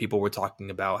remember people were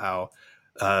talking about how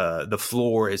the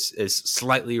floor is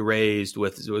slightly raised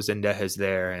with Zendejas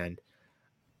there. And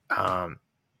I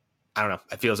don't know.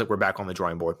 It feels like we're back on the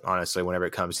drawing board, honestly, whenever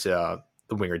it comes to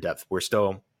the winger depth. We're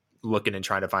still looking and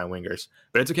trying to find wingers.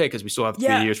 But it's okay because we still have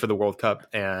 3 years for the World Cup,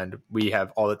 and we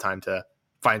have all the time to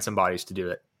find some bodies to do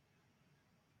it.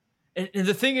 And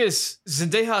the thing is,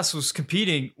 Zendejas was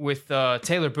competing with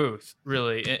Taylor Booth,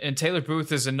 really. And Taylor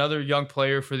Booth is another young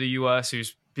player for the U.S.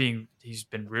 He's been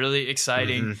really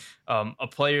exciting. Mm-hmm. A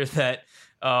player that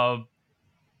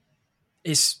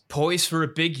is poised for a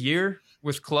big year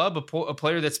with club, a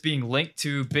player that's being linked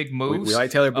to big moves. We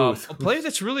like Taylor Booth. A player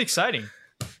that's really exciting.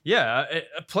 Yeah,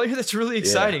 a player that's really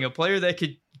exciting. Yeah. A player that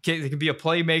can be a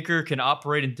playmaker, can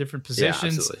operate in different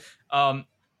positions. Yeah,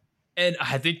 and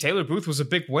I think Taylor Booth was a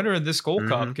big winner in this Gold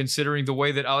Cup, considering the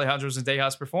way that Alejandro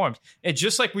Zendejas performed. And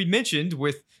just like we mentioned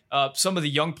with some of the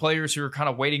young players who are kind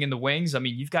of waiting in the wings, I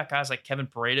mean, you've got guys like Kevin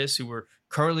Paredes, who were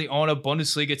currently on a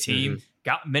Bundesliga team,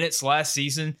 got minutes last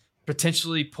season,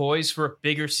 potentially poised for a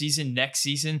bigger season next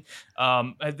season.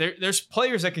 There's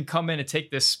players that can come in and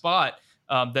take this spot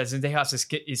that Zendejas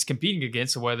is competing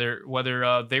against, whether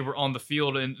they were on the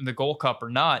field in the Gold Cup or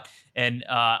not. And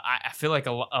I feel like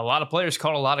a lot of players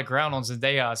caught a lot of ground on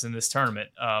Zendejas in this tournament.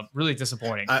 Really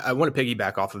disappointing. I want to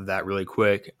piggyback off of that really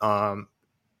quick.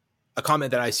 A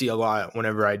comment that I see a lot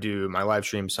whenever I do my live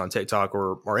streams on TikTok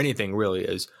or anything really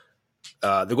is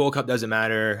the Gold Cup doesn't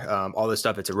matter. All this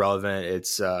stuff, it's irrelevant.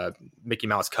 It's Mickey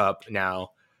Mouse Cup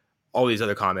now. All these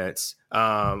other comments.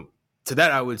 To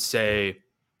that, I would say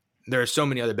there are so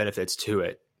many other benefits to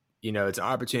it. It's an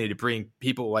opportunity to bring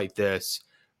people like this,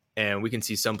 and we can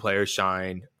see some players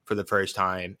shine for the first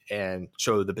time and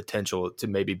show the potential to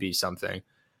maybe be something.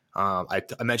 I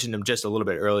mentioned him just a little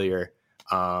bit earlier,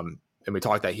 and we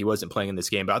talked that he wasn't playing in this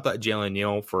game, but I thought Jalen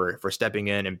Neal for stepping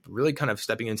in and really kind of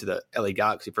stepping into the LA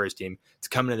Galaxy first team to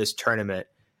come into this tournament.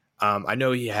 I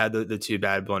know he had the two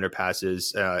bad blunder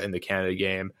passes in the Canada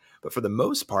game, but for the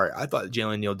most part, I thought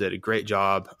Jalen Neal did a great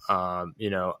job.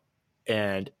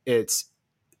 And it's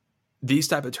these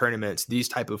type of tournaments, these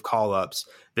type of call-ups,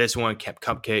 this one,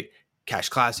 Cupcake,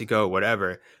 Cash Classico,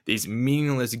 whatever, these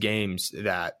meaningless games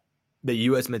that the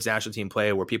U.S. men's national team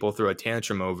play where people throw a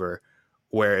tantrum over,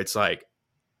 where it's like,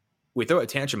 we throw a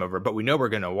tantrum over, but we know we're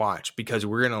going to watch because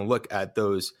we're going to look at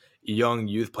those young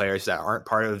youth players that aren't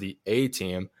part of the A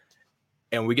team,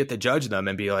 and we get to judge them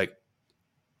and be like,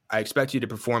 I expect you to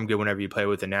perform good whenever you play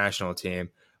with the national team.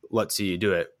 Let's see you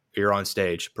do it. You're on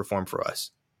stage, perform for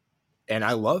us. And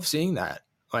I love seeing that.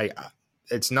 Like,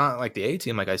 it's not like the A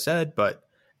team, like I said, but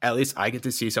at least I get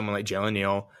to see someone like Jalen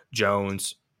Neal,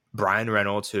 Jones, Brian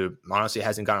Reynolds, who honestly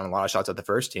hasn't gotten a lot of shots at the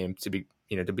first team, to be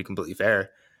completely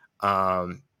fair,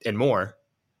 and more,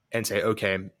 and say,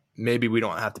 okay, maybe we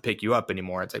don't have to pick you up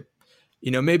anymore. It's like,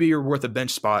 maybe you're worth a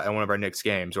bench spot at one of our next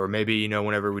games, or maybe,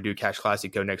 whenever we do Cash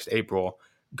Classico next April,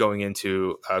 going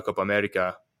into Copa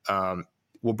America,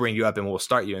 we'll bring you up and we'll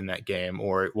start you in that game,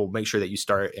 or we'll make sure that you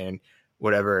start in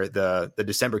whatever the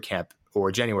December camp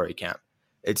or January camp.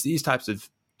 It's these types of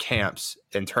camps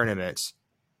and tournaments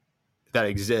that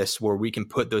exist where we can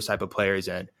put those type of players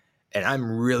in. And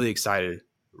I'm really excited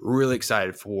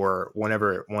for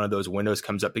whenever one of those windows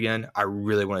comes up again. I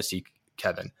really want to see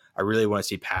Kevin. I really want to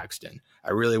see Paxton.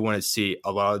 I really want to see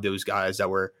a lot of those guys that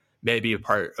were maybe a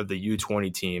part of the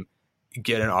U20 team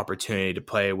get an opportunity to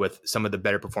play with some of the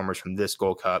better performers from this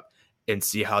Gold Cup and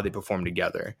see how they perform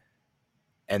together,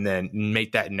 and then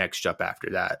make that next jump after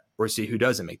that, or see who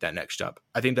doesn't make that next jump.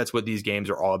 I think that's what these games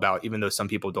are all about. Even though some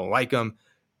people don't like them,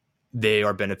 they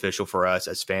are beneficial for us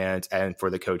as fans and for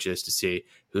the coaches to see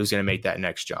who's going to make that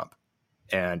next jump.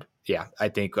 And yeah, I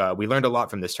think we learned a lot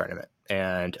from this tournament,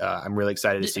 and I'm really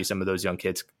excited to see some of those young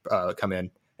kids come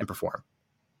in and perform.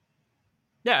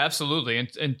 Yeah, absolutely. In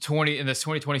this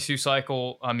 2022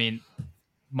 cycle, I mean,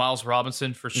 Miles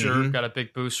Robinson for sure got a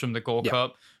big boost from the Gold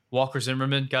Cup. Walker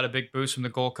Zimmerman got a big boost from the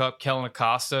Gold Cup. Kellen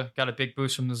Acosta got a big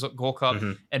boost from the Gold Cup.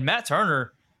 And Matt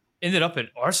Turner ended up at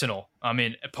Arsenal. I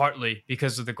mean, partly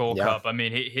because of the Gold Cup. I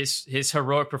mean, his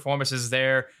heroic performances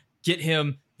there get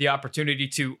him the opportunity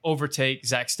to overtake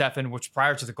Zach Steffen, which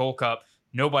prior to the Gold Cup,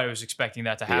 nobody was expecting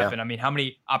that to happen. I mean, how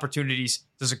many opportunities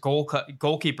does a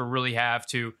goalkeeper really have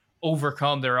to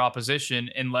overcome their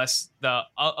opposition unless the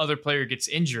other player gets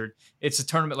injured? It's a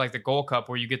tournament like the Gold Cup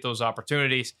where you get those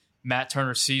opportunities. Matt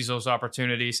Turner sees those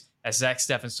opportunities. As Zach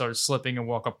Steffen started slipping in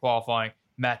World Cup qualifying,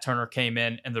 Matt Turner came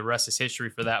in, and the rest is history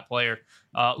for that player.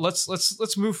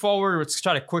 Let's move forward. Let's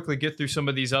try to quickly get through some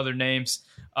of these other names.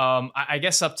 I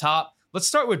guess up top, let's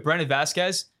start with Brennan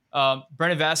Vasquez.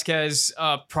 Brennan Vasquez,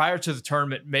 prior to the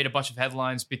tournament, made a bunch of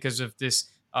headlines because of this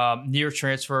near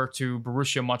transfer to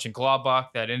Borussia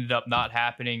Mönchengladbach that ended up not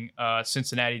happening.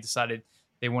 Cincinnati decided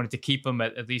they wanted to keep him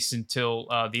at least until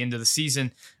the end of the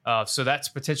season. So that's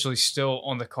potentially still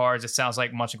on the cards. It sounds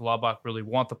like Mönchengladbach really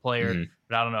want the player,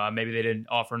 but I don't know. Maybe they didn't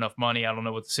offer enough money. I don't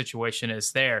know what the situation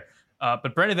is there.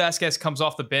 But Brennan Vasquez comes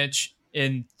off the bench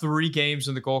in 3 games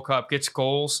in the Gold Cup, gets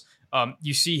goals.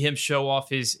 You see him show off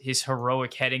his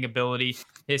heroic heading ability.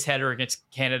 His header against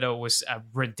Canada was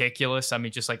ridiculous. I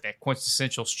mean, just like that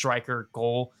quintessential striker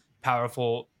goal,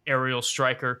 powerful aerial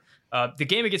striker. The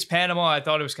game against Panama, I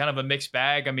thought it was kind of a mixed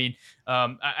bag. I mean,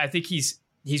 I think he's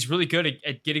really good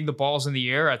at getting the balls in the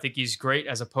air. I think he's great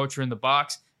as a poacher in the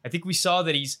box. I think we saw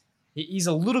that he's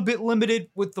a little bit limited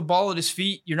with the ball at his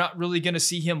feet. You're not really going to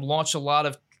see him launch a lot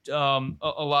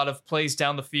of plays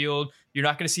down the field. You're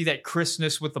not going to see that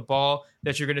crispness with the ball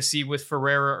that you're going to see with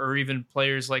Ferreira or even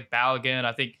players like Balogun.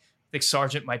 I think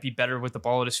Sargent might be better with the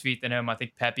ball at his feet than him. I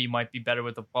think Pepe might be better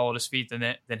with the ball at his feet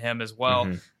than him as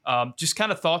well. Just kind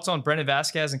of thoughts on Brennan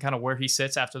Vasquez and kind of where he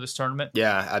sits after this tournament.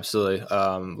 Yeah, absolutely.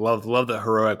 Love the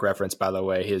heroic reference, by the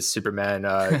way. His Superman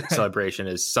celebration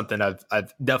is something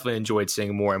I've definitely enjoyed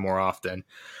seeing more and more often.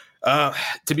 To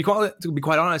be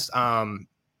quite honest,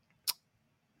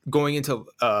 going into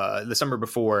the summer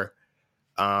before,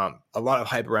 a lot of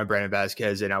hype around Brandon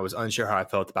Vasquez, and I was unsure how I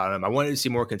felt about him. I wanted to see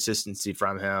more consistency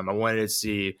from him. I wanted to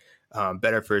see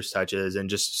better first touches and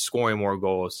just scoring more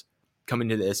goals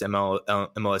coming into this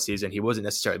MLS season. He wasn't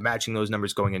necessarily matching those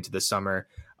numbers going into the summer.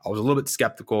 I was a little bit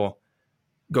skeptical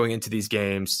going into these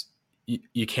games.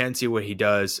 You can see what he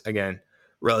does. Again,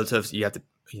 relative, you have to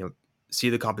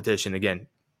see the competition. Again,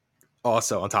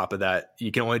 also on top of that,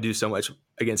 you can only do so much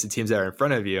against the teams that are in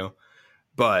front of you,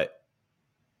 but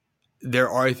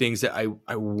there are things that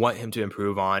I want him to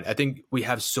improve on. I think we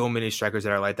have so many strikers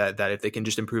that are like that if they can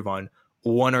just improve on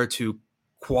 1 or 2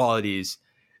 qualities,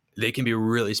 they can be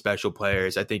really special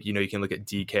players. I think, you can look at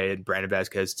DK and Brandon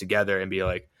Vasquez together and be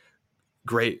like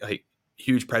great, like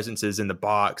huge presences in the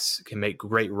box, can make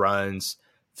great runs,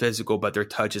 physical, but their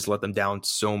touches let them down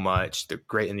so much. They're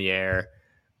great in the air.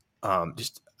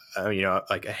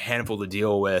 Like a handful to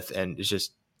deal with. And it's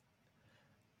just,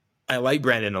 I like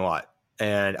Brandon a lot.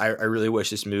 And I really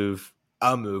wish this move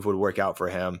would work out for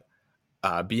him.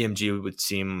 BMG would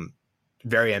seem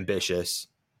very ambitious.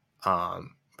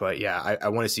 But yeah, I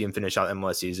want to see him finish out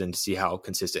MLS season to see how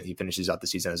consistent he finishes out the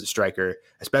season as a striker,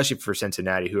 especially for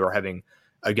Cincinnati, who are having,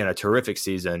 again, a terrific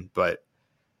season. But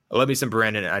I love me some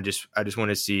Brandon. I just want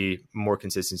to see more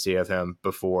consistency of him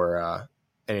before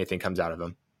anything comes out of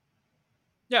him.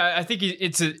 Yeah, I think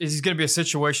he's going to be a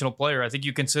situational player. I think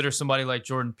you consider somebody like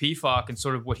Jordan Pefok and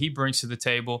sort of what he brings to the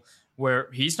table, where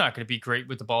he's not going to be great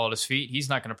with the ball at his feet. He's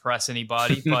not going to press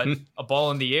anybody, but a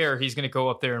ball in the air, he's going to go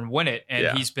up there and win it.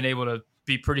 And he's been able to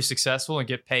be pretty successful and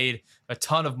get paid a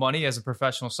ton of money as a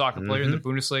professional soccer player in the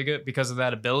Bundesliga because of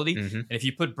that ability. And if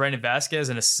you put Brendan Vasquez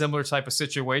in a similar type of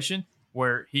situation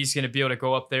where he's going to be able to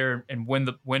go up there and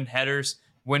win headers,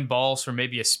 win balls for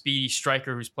maybe a speedy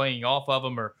striker who's playing off of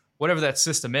him or whatever that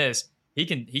system is, he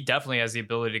definitely has the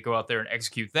ability to go out there and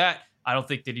execute that. I don't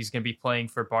think that he's going to be playing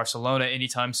for Barcelona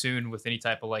anytime soon with any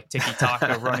type of like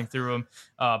tiki-taka running through him.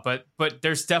 But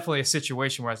there's definitely a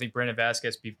situation where I think Brandon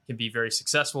Vasquez can be very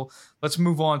successful. Let's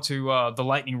move on to the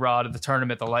lightning rod of the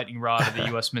tournament, the lightning rod of the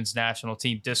U.S. men's national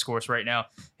team discourse right now.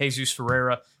 Jesus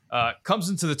Ferreira comes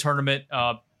into the tournament,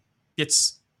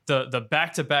 gets the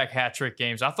back-to-back hat-trick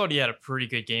games. I thought he had a pretty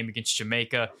good game against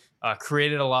Jamaica.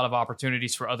 Created a lot of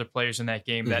opportunities for other players in that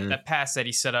game. That pass that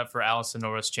he set up for Alisson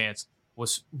Nora's chance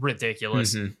was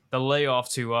ridiculous. The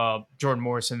layoff to Jordan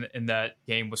Morris in that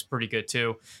game was pretty good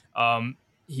too.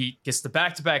 He gets the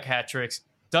back-to-back hat tricks,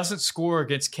 doesn't score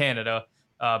against Canada,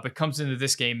 but comes into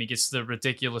this game, he gets the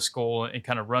ridiculous goal and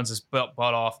kind of runs his butt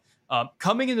off.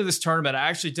 Coming into this tournament, I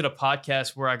actually did a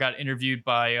podcast where I got interviewed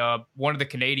by one of the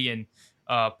Canadian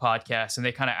podcasts, and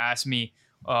they kind of asked me,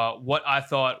 what I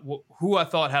thought, who I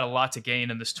thought had a lot to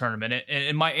gain in this tournament.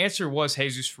 And my answer was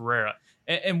Jesus Ferreira.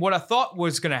 And what I thought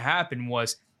was going to happen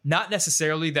was not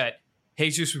necessarily that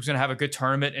Jesus was going to have a good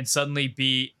tournament and suddenly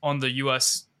be on the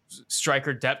U.S.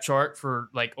 striker depth chart for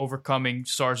like overcoming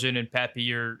Sargent and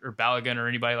Pepe or Balogun or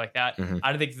anybody like that. Mm-hmm.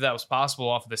 I didn't think that was possible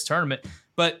off of this tournament.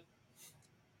 But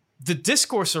the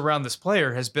discourse around this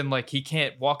player has been like he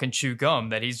can't walk and chew gum,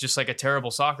 that he's just like a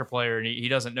terrible soccer player and he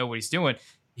doesn't know what he's doing.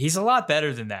 He's a lot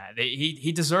better than that.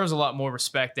 He deserves a lot more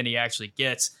respect than he actually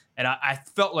gets. And I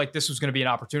felt like this was going to be an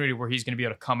opportunity where he's going to be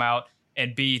able to come out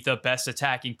and be the best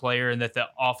attacking player and that the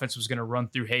offense was going to run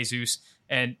through Jesus.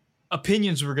 And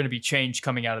opinions were going to be changed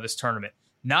coming out of this tournament.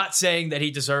 Not saying that he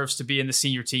deserves to be in the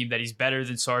senior team, that he's better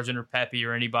than Sargent or Pepe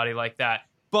or anybody like that,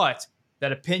 but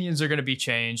that opinions are going to be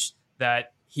changed,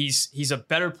 that he's a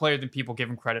better player than people give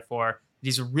him credit for.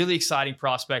 He's a really exciting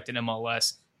prospect in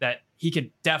MLS, that he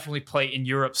can definitely play in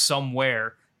Europe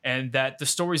somewhere, and that the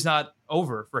story's not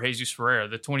over for Jesus Ferreira.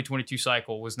 The 2022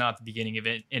 cycle was not the beginning of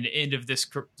it and the end of this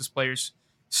player's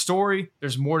story.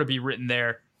 There's more to be written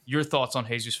there. Your thoughts on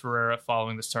Jesus Ferreira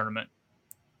following this tournament?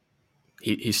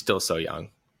 He's still so young.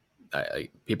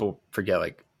 People forget,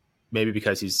 like, maybe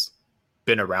because he's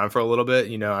been around for a little bit.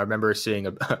 You know, I remember seeing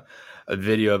a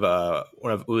video of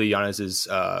one of Uli Yanez's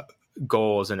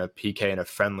goals in a PK in a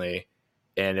friendly,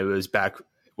 and it was back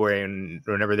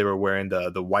whenever they were wearing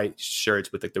the white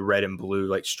shirts with like the red and blue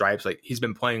like stripes. Like, he's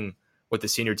been playing with the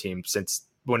senior team since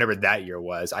whenever that year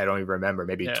was. I don't even remember,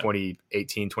 maybe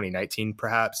 2018, 2019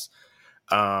 perhaps.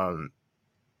 So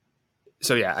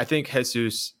yeah, I think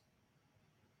Jesus,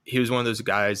 he was one of those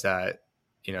guys that,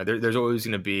 you know, there's always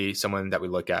going to be someone that we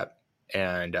look at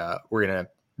and we're going to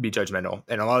be judgmental.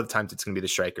 And a lot of the times it's going to be the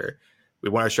striker. We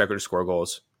want our striker to score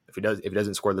goals. If he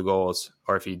doesn't score the goals,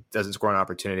 or if he doesn't score an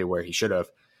opportunity where he should have,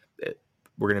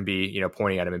 we're going to be, you know,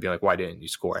 pointing at him and being like, why didn't you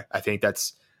score? I think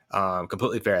that's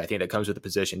completely fair. I think that comes with the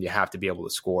position. You have to be able to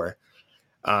score.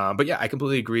 But yeah, I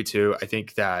completely agree too. I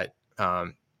think that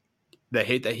the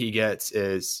hate that he gets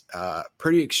is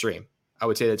pretty extreme. I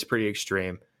would say that's pretty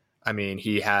extreme. I mean,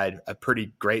 he had a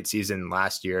pretty great season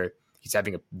last year. He's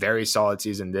having a very solid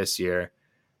season this year.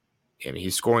 I mean,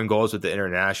 he's scoring goals with the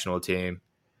international team.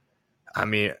 I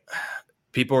mean,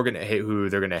 people are going to hate who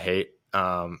they're going to hate,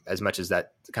 as much as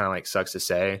that kind of like sucks to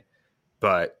say.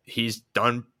 But he's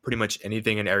done pretty much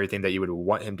anything and everything that you would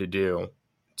want him to do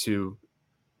to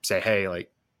say, hey,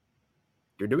 like,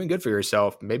 you're doing good for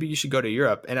yourself. Maybe you should go to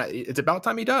Europe. And it's about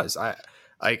time he does.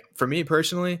 For me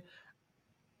personally,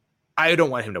 I don't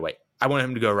want him to wait. I want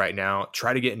him to go right now,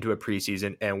 try to get into a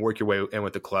preseason and work your way in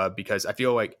with the club, because I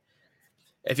feel like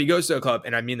if he goes to a club,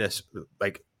 and I mean this,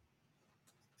 like,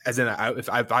 as in, if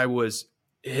I was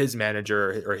his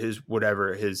manager or his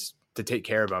whatever, to take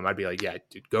care of him, I'd be like, yeah,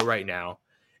 dude, go right now.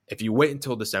 If you wait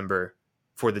until December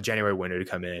for the January window to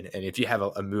come in, and if you have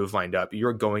a move lined up,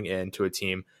 you're going into a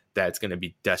team that's going to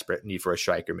be desperate need for a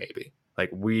striker. Maybe like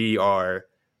we are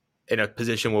in a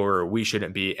position where we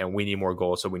shouldn't be, and we need more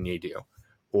goals, so we need you,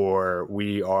 or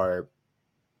we are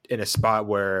in a spot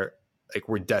where like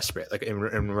we're desperate, like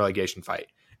in relegation fight.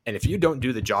 And if you don't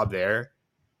do the job there,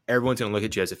 everyone's going to look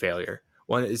at you as a failure.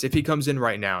 One is if he comes in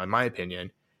right now, in my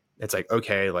opinion, it's like,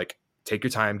 okay, like take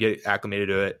your time, get acclimated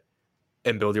to it,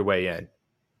 and build your way in.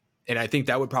 And I think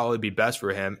that would probably be best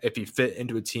for him if he fit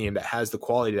into a team that has the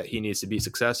quality that he needs to be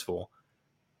successful,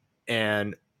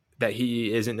 and that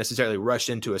he isn't necessarily rushed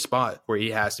into a spot where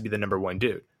he has to be the number one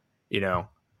dude, you know?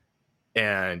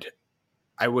 And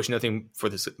I wish nothing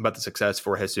but the success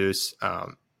for Jesus.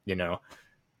 You know,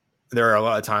 there are a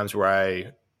lot of times where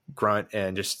I grunt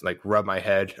and just like rub my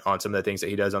head on some of the things that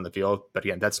he does on the field. But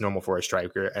again, that's normal for a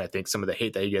striker. And I think some of the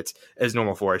hate that he gets is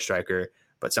normal for a striker,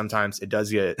 but sometimes it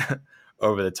does get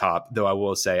over the top. Though I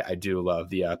will say, I do love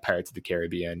the Pirates of the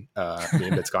Caribbean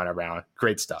meme that's gone around.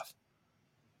 Great stuff.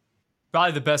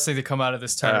 Probably the best thing to come out of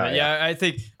this tournament. Yeah, I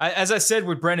think, as I said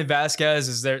with Brandon Vasquez,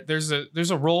 is there's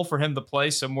a role for him to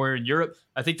play somewhere in Europe.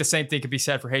 I think the same thing could be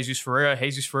said for Jesus Ferreira.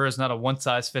 Jesus Ferreira is not a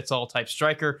one-size-fits-all type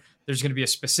striker. There's going to be a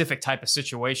specific type of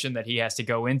situation that he has to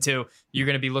go into. You're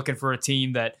going to be looking for a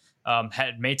team that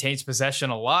maintains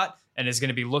possession a lot and is going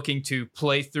to be looking to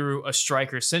play through a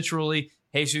striker centrally.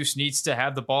 Jesus needs to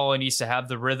have the ball. He needs to have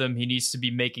the rhythm. He needs to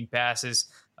be making passes.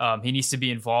 He needs to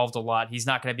be involved a lot. He's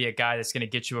not going to be a guy that's going to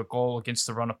get you a goal against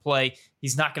the run of play.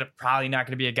 He's probably not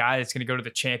going to be a guy that's going to go to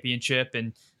the championship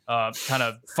and kind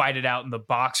of fight it out in the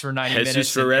box for 90 minutes.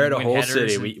 Jesus Ferreira, the whole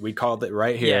city. We called it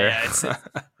right here. Yeah,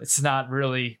 it's not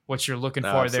really what you're looking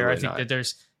for there. I think that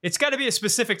it's got to be a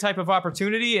specific type of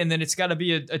opportunity, and then it's got to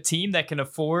be a team that can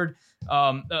afford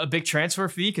a big transfer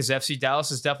fee, because FC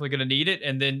Dallas is definitely going to need it,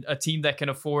 and then a team that can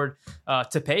afford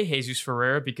to pay Jesus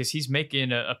Ferreira, because he's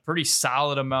making a pretty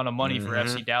solid amount of money for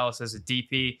FC Dallas as a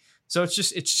DP. So it's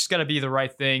just got to be the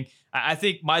right thing. I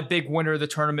think my big winner of the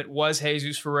tournament was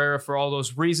Jesus Ferreira for all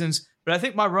those reasons, but I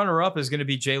think my runner-up is going to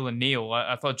be Jalen Neal.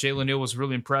 I thought Jalen Neal was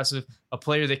really impressive, a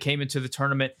player that came into the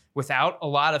tournament without a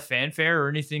lot of fanfare or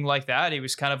anything like that. He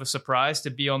was kind of a surprise to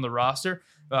be on the roster,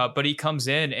 but he comes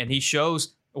in and he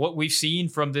shows what we've seen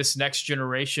from this next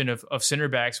generation of center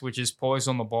backs, which is poise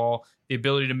on the ball, the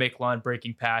ability to make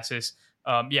line-breaking passes.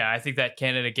 I think that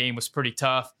Canada game was pretty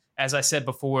tough. As I said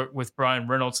before with Brian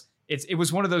Reynolds, it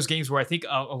was one of those games where I think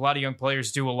a lot of young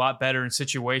players do a lot better in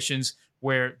situations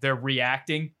where they're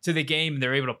reacting to the game and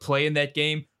they're able to play in that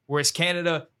game, whereas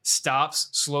Canada stops,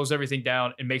 slows everything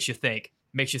down, and makes you think,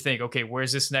 okay,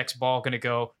 where's this next ball going to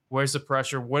go? Where's the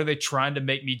pressure? What are they trying to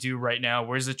make me do right now?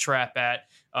 Where's the trap at?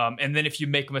 And then if you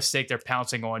make a mistake, they're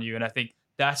pouncing on you. And I think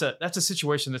that's a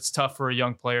situation that's tough for a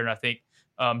young player. And I think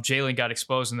Jalen got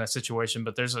exposed in that situation,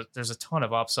 but there's a ton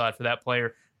of upside for that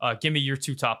player. Give me your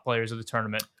two top players of the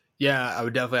tournament. Yeah, I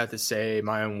would definitely have to say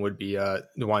mine would be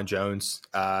DeJuan Jones.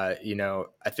 I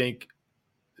think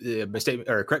the mistake,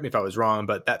 or correct me if I was wrong,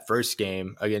 but that first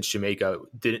game against Jamaica,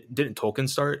 didn't Tolkien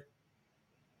start?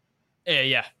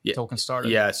 Yeah. Tolkien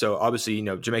started. Yeah, so obviously,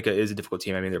 Jamaica is a difficult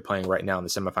team. I mean, they're playing right now in the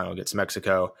semifinal against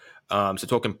Mexico. So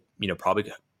Tolkien,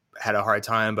 probably had a hard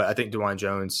time, but I think DeJuan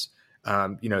Jones,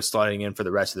 slotting in for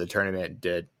the rest of the tournament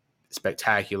did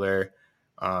spectacular.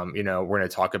 We're going to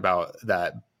talk about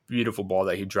that beautiful ball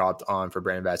that he dropped on for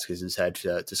Brandon Vasquez's head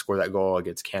to score that goal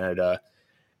against Canada.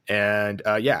 And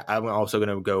I'm also going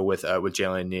to go with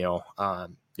Jalen Neal.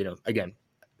 Again,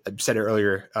 I said it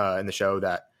earlier in the show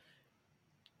that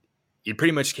he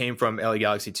pretty much came from LA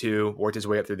Galaxy 2, worked his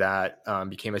way up through that,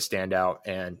 became a standout,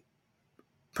 and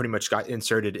pretty much got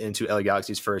inserted into LA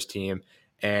Galaxy's first team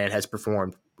and has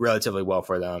performed relatively well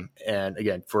for them. And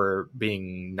again, for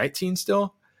being 19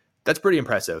 still, that's pretty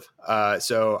impressive.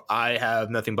 So I have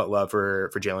nothing but love for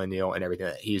Jalen Neal and everything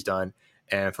that he's done.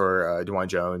 And for DeJuan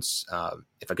Jones,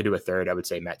 if I could do a third, I would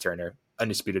say Matt Turner,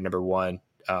 undisputed number one.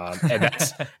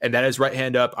 And that is right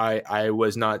hand up. I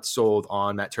was not sold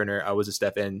on Matt Turner. I was a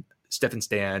Stefan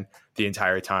stan the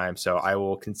entire time. So I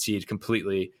will concede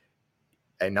completely.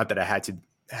 And not that I had to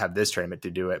have this tournament to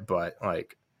do it, but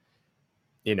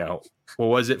what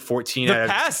was it? 14 out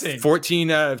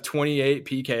of 28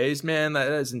 PKs, man. That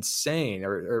is insane,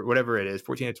 or whatever it is.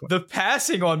 14 out of 20. The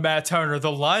passing on Matt Turner,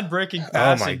 the line breaking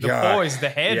passing, the poise, the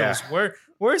handles. Yeah.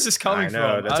 Where is this coming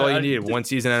from? That's all you need. One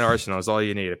season at Arsenal is all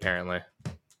you need, apparently.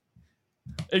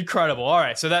 Incredible. All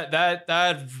right, so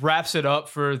that wraps it up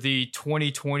for the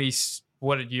 2020.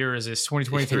 What year is this?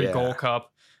 2023 Gold Cup.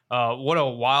 What a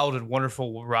wild and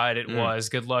wonderful ride it was.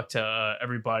 Good luck to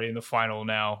everybody in the final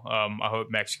now. I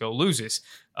hope Mexico loses.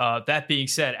 That being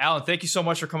said, Alan, thank you so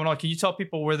much for coming on. Can you tell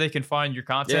people where they can find your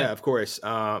content? Yeah, of course.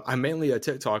 I'm mainly a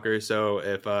TikToker, so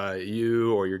if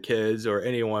you or your kids or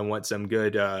anyone want some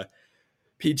good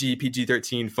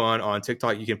PG-13 fun on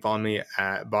TikTok, you can follow me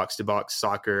at Box2Box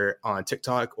Soccer on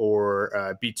TikTok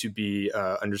or B2B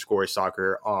 _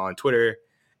 soccer on Twitter.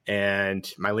 And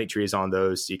my link tree is on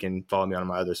those, so you can follow me on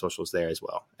my other socials there as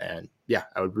well. And yeah,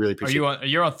 I would really appreciate it.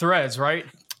 You're on Threads, right?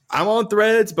 I'm on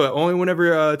Threads, but only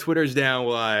whenever Twitter's down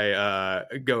will I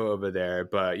go over there.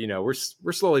 But we're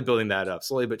slowly building that up,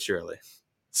 slowly but surely.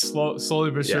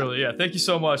 Slowly but surely. Yeah. Thank you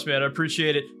so much, man. I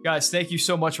appreciate it. Guys, thank you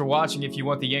so much for watching. If you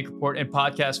want the Yank Report in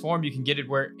podcast form, you can get it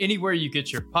anywhere you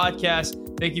get your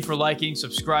podcast. Thank you for liking,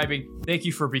 subscribing. Thank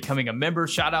you for becoming a member.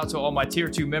 Shout out to all my tier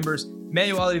 2 members: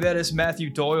 Manuel Oliveras, Matthew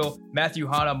Doyle, Matthew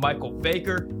Hanna, Michael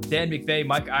Baker, Dan McVeigh,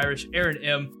 Mike Irish, Aaron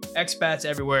M, expats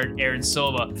everywhere, and Aaron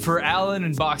Silva. For Alan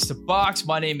and Box to Box,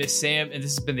 my name is Sam, and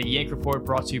this has been the Yank Report,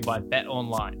 brought to you by Bet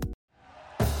Online.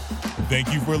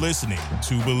 Thank you for listening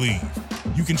to Believe.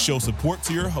 You can show support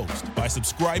to your host by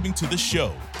subscribing to the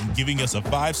show and giving us a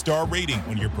 5-star rating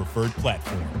on your preferred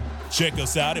platform. Check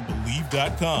us out at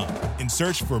Believe.com and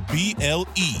search for BLEAV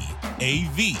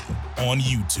on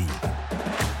YouTube.